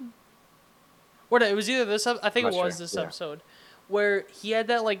episode? What? It was either this. I think I'm it not was sure. this Yeah, episode, where he had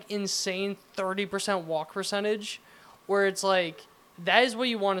that like insane 30% walk percentage, where it's like that is what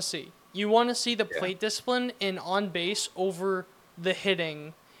you want to see. You want to see the yeah, plate discipline and on base over the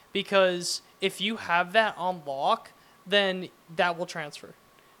hitting, because if you have that on lock, then that will transfer.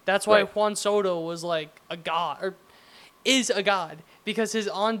 That's why right. Juan Soto was like a god, or is a god, because his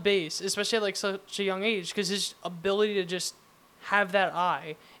on base, especially at like such a young age, because his ability to just have that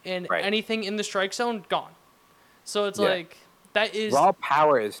eye and Right. anything in the strike zone gone. So it's Yeah. like that is Raw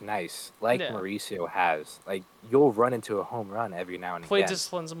power is nice, like yeah. Mauricio has. Like you'll run into a home run every now and Play again.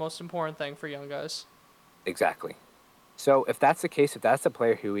 discipline's the most important thing for young guys. Exactly. So if that's the case, if that's the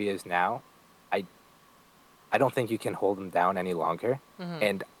player who he is now, I I don't think you can hold him down any longer. Mm-hmm.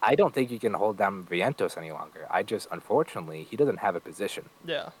 And I don't think you can hold down Vientos any longer. I just, unfortunately, he doesn't have a position.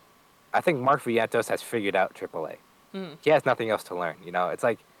 Yeah. I think Mark Vientos has figured out AAA. Mm-hmm. He has nothing else to learn. It's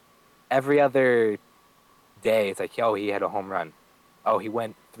like every other day, it's like, oh, he had a home run. Oh, he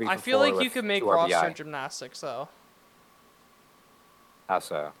went 3 I for feel 4 like you with could make 2 roster RBI. gymnastics though. How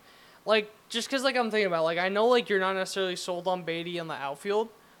so? Like just because like I'm thinking about like I know like you're not necessarily sold on Beatty in the outfield,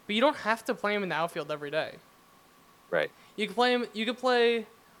 but you don't have to play him in the outfield every day. Right. You can play him. You could play,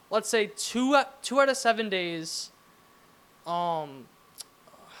 let's say two out of 7 days.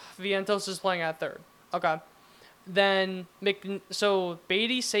 Vientos is playing at third. Okay. Then so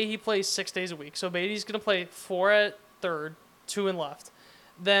Beatty, say he plays 6 days a week. So Beatty's gonna play 4 at third, 2 in left.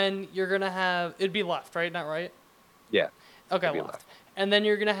 Then you're gonna have it'd be left, right? Not right. Yeah. Okay, It'd be left. left. And then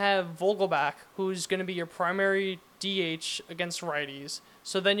you're gonna have Vogelback, who's gonna be your primary DH against righties.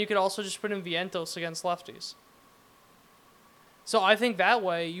 So then you could also just put in Vientos against lefties. So I think that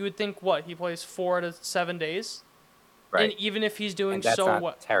way you would think what he plays 4 out of 7 days, Right. and even if he's doing And that's so not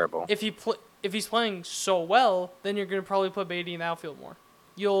well, terrible. if he's playing so well, then you're gonna probably put Beatty in the outfield more.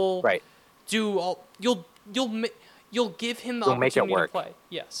 You'll Right. do all you'll give him the You'll make it opportunity to work. play.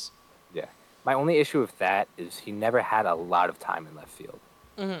 Yes. Yeah. My only issue with that is he never had a lot of time in left field.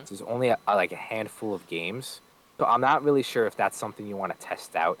 Mm-hmm. So there's only like a handful of games. So I'm not really sure if that's something you want to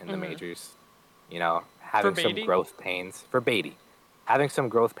test out in the Mhm. majors. Having some Beatty? growth pains for Beatty. Having some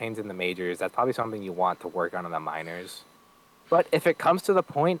growth pains in the majors, that's probably something you want to work on in the minors. But if it comes to the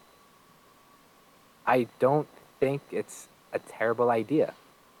point, I don't think it's a terrible idea.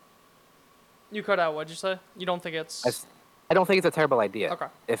 You cut out. What'd you say? You don't think it's I don't think it's a terrible idea okay?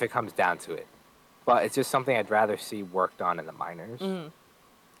 if it comes down to it. But it's just something I'd rather see worked on in the minors. Mm-hmm.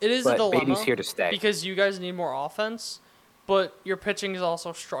 It is a But dilemma Beatty's here to stay. because you guys need more offense, but your pitching is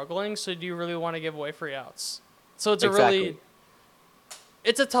also struggling. So do you really want to give away free outs? So it's Exactly.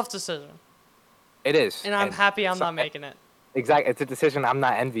 it's a tough decision, It is. and I'm happy I'm not making it. Exactly. It's a decision I'm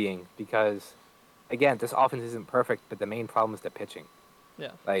not envying because, again, this offense isn't perfect, but the main problem is the pitching.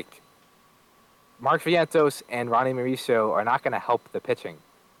 Yeah. Like, Mark Vientos and Ronnie Mauricio are not going to help the pitching.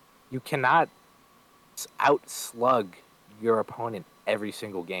 You cannot out-slug your opponent every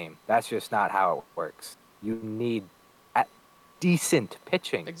single game. That's just not how it works. You need decent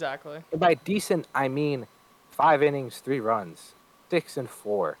pitching. Exactly. And by decent, I mean 5 innings, 3 runs, 6 and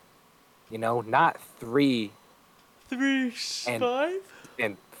 4. Not 3 3, And- 5.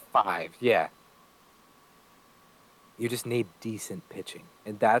 and 5. Yeah. You just need decent pitching.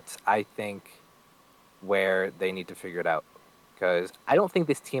 And that's, I think, where they need to figure it out. Because I don't think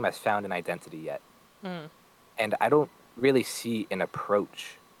this team has found an identity yet. Mm-hmm. And I don't really see an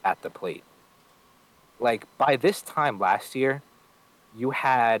approach at the plate. Like, by this time last year, you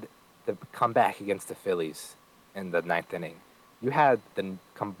had the comeback against the Phillies in the 9th inning. You had the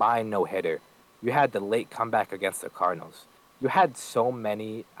combined no-hitter. You had the late comeback against the Cardinals. You had so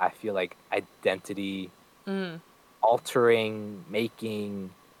many, I feel like, identity-altering, making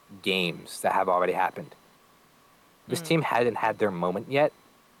games that have already happened. This team hadn't had their moment yet,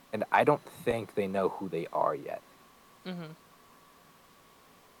 and I don't think they know who they are yet. Mm-hmm.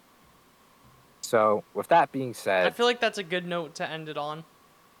 So, with that being I said, feel like that's a good note to end it on.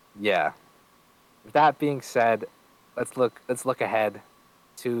 yeah. With that being said, let's look ahead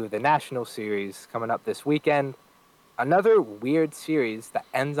to the National Series coming up this weekend. Another weird series that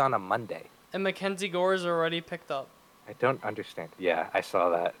ends on a Monday. And Mackenzie Gore is already picked up. I don't understand. Yeah, I saw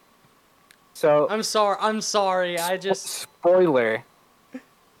that. So, I'm sorry. I just spoiler.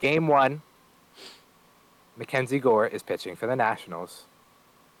 Game 1, Mackenzie Gore is pitching for the Nationals.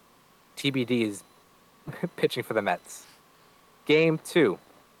 TBD is pitching for the Mets. Game 2,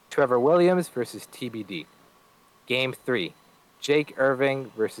 Trevor Williams versus TBD. Game 3, Jake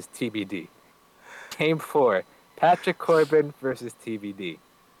Irving versus TBD. Game 4, Patrick Corbin versus TBD.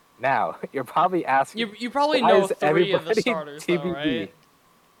 Now, you're probably asking, You probably why know is 3 of the everybody starters though, TBD? right?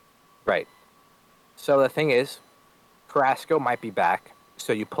 Right. So the thing is, Carrasco might be back,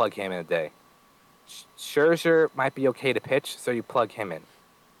 so you plug him in a day. Scherzer might be okay to pitch, so you plug him in.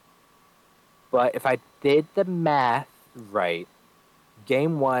 But if I did the math right,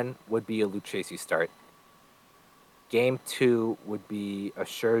 Game 1 would be a Lucchesi start. Game 2 would be a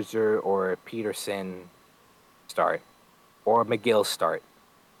Scherzer or a Peterson start, or McGill start.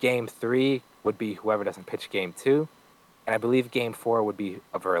 Game 3 would be whoever doesn't pitch Game 2, and I believe Game 4 would be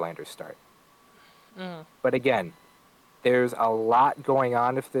a Verlander start. Mm. But again, there's a lot going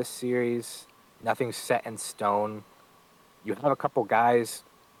on with this series. Nothing's set in stone. You have a couple guys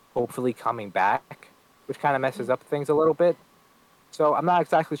hopefully coming back, which kind of messes up things a little bit. So I'm not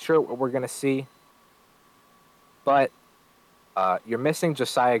exactly sure what we're going to see. But you're missing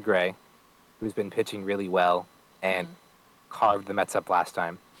Josiah Gray, who's been pitching really well and carved the Mets up last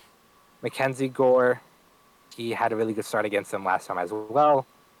time. Mackenzie Gore, he had a really good start against them last time as well.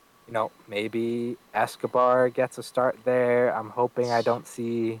 You know, maybe Escobar gets a start there. I'm hoping I don't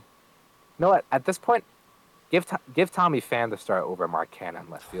see. You know what? At this point, give Tommy Pham the start over Mark Cannon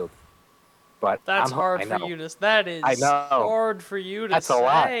in left field. But That's hard I for know. you to. That I is know. hard for you to That's a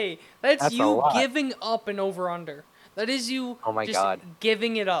lot. say. That's That's a you lot. giving up an over under. That is you Oh my just God.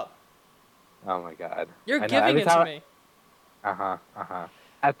 giving it up. Oh my God. You're I know. giving Every it time to me.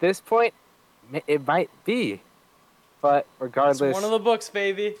 At this point, it might be. But It's regardless, one of the books,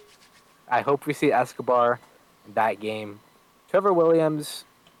 baby. I hope we see Escobar in that game. Trevor Williams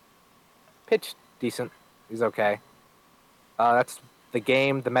pitched decent. He's okay. That's the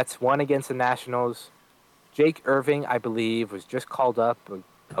game the Mets won against the Nationals. Jake Irving, I believe, was just called up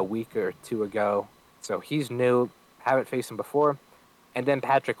a week or two ago. So he's new. Haven't faced him before. And then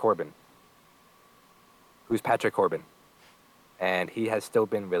Patrick Corbin. Who's Patrick Corbin? And he has still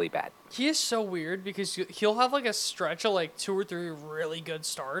been really bad. He is so weird because he'll have like a stretch of like 2 or 3 really good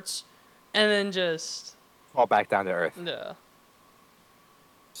starts, and then just Fall back down to earth. yeah.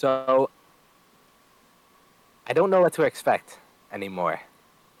 So I don't know what to expect anymore.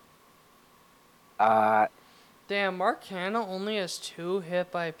 Damn, Mark Hanna only has 2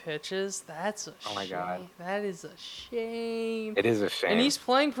 hit by pitches. That's a Oh my shame. God. That is a shame. It is a shame. And he's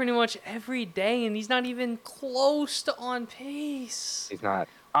playing pretty much every day, and he's not even close to on pace. He's not.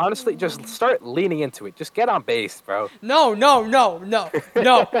 Honestly, just start leaning into it. Just get on base, bro. No, no, no, no,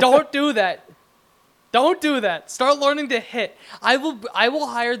 no! Don't do that. Don't do that. Start learning to hit. I will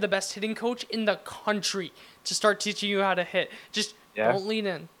hire the best hitting coach in the country to start teaching you how to hit. Just don't lean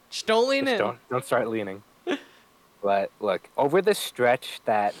in. Just don't lean in. Don't start leaning. But look, over this stretch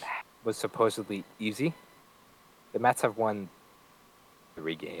that was supposedly easy, the Mets have won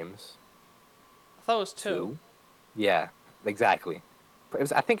 3 games. I thought it was 2. Yeah, exactly.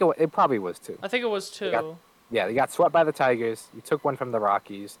 I think it probably was 2. I think it was 2. They got swept by the Tigers. You took one from the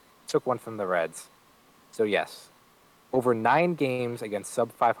Rockies. Took one from the Reds. So yes, over 9 games against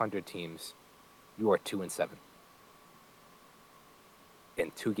sub 500 teams, you are 2-7. In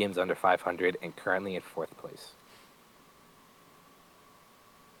 2 games under 500 and currently in 4th place.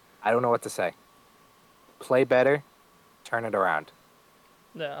 I don't know what to say. Play better, turn it around.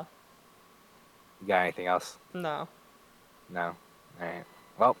 Yeah. You got anything else? No. No? All right.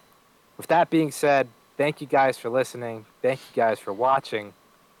 Well, with that being said, thank you guys for listening. Thank you guys for watching.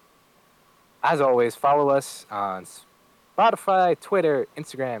 As always, follow us on Spotify, Twitter,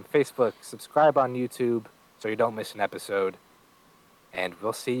 Instagram, Facebook. Subscribe on YouTube so you don't miss an episode. And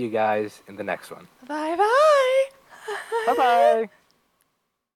we'll see you guys in the next one. Bye bye. Bye-bye.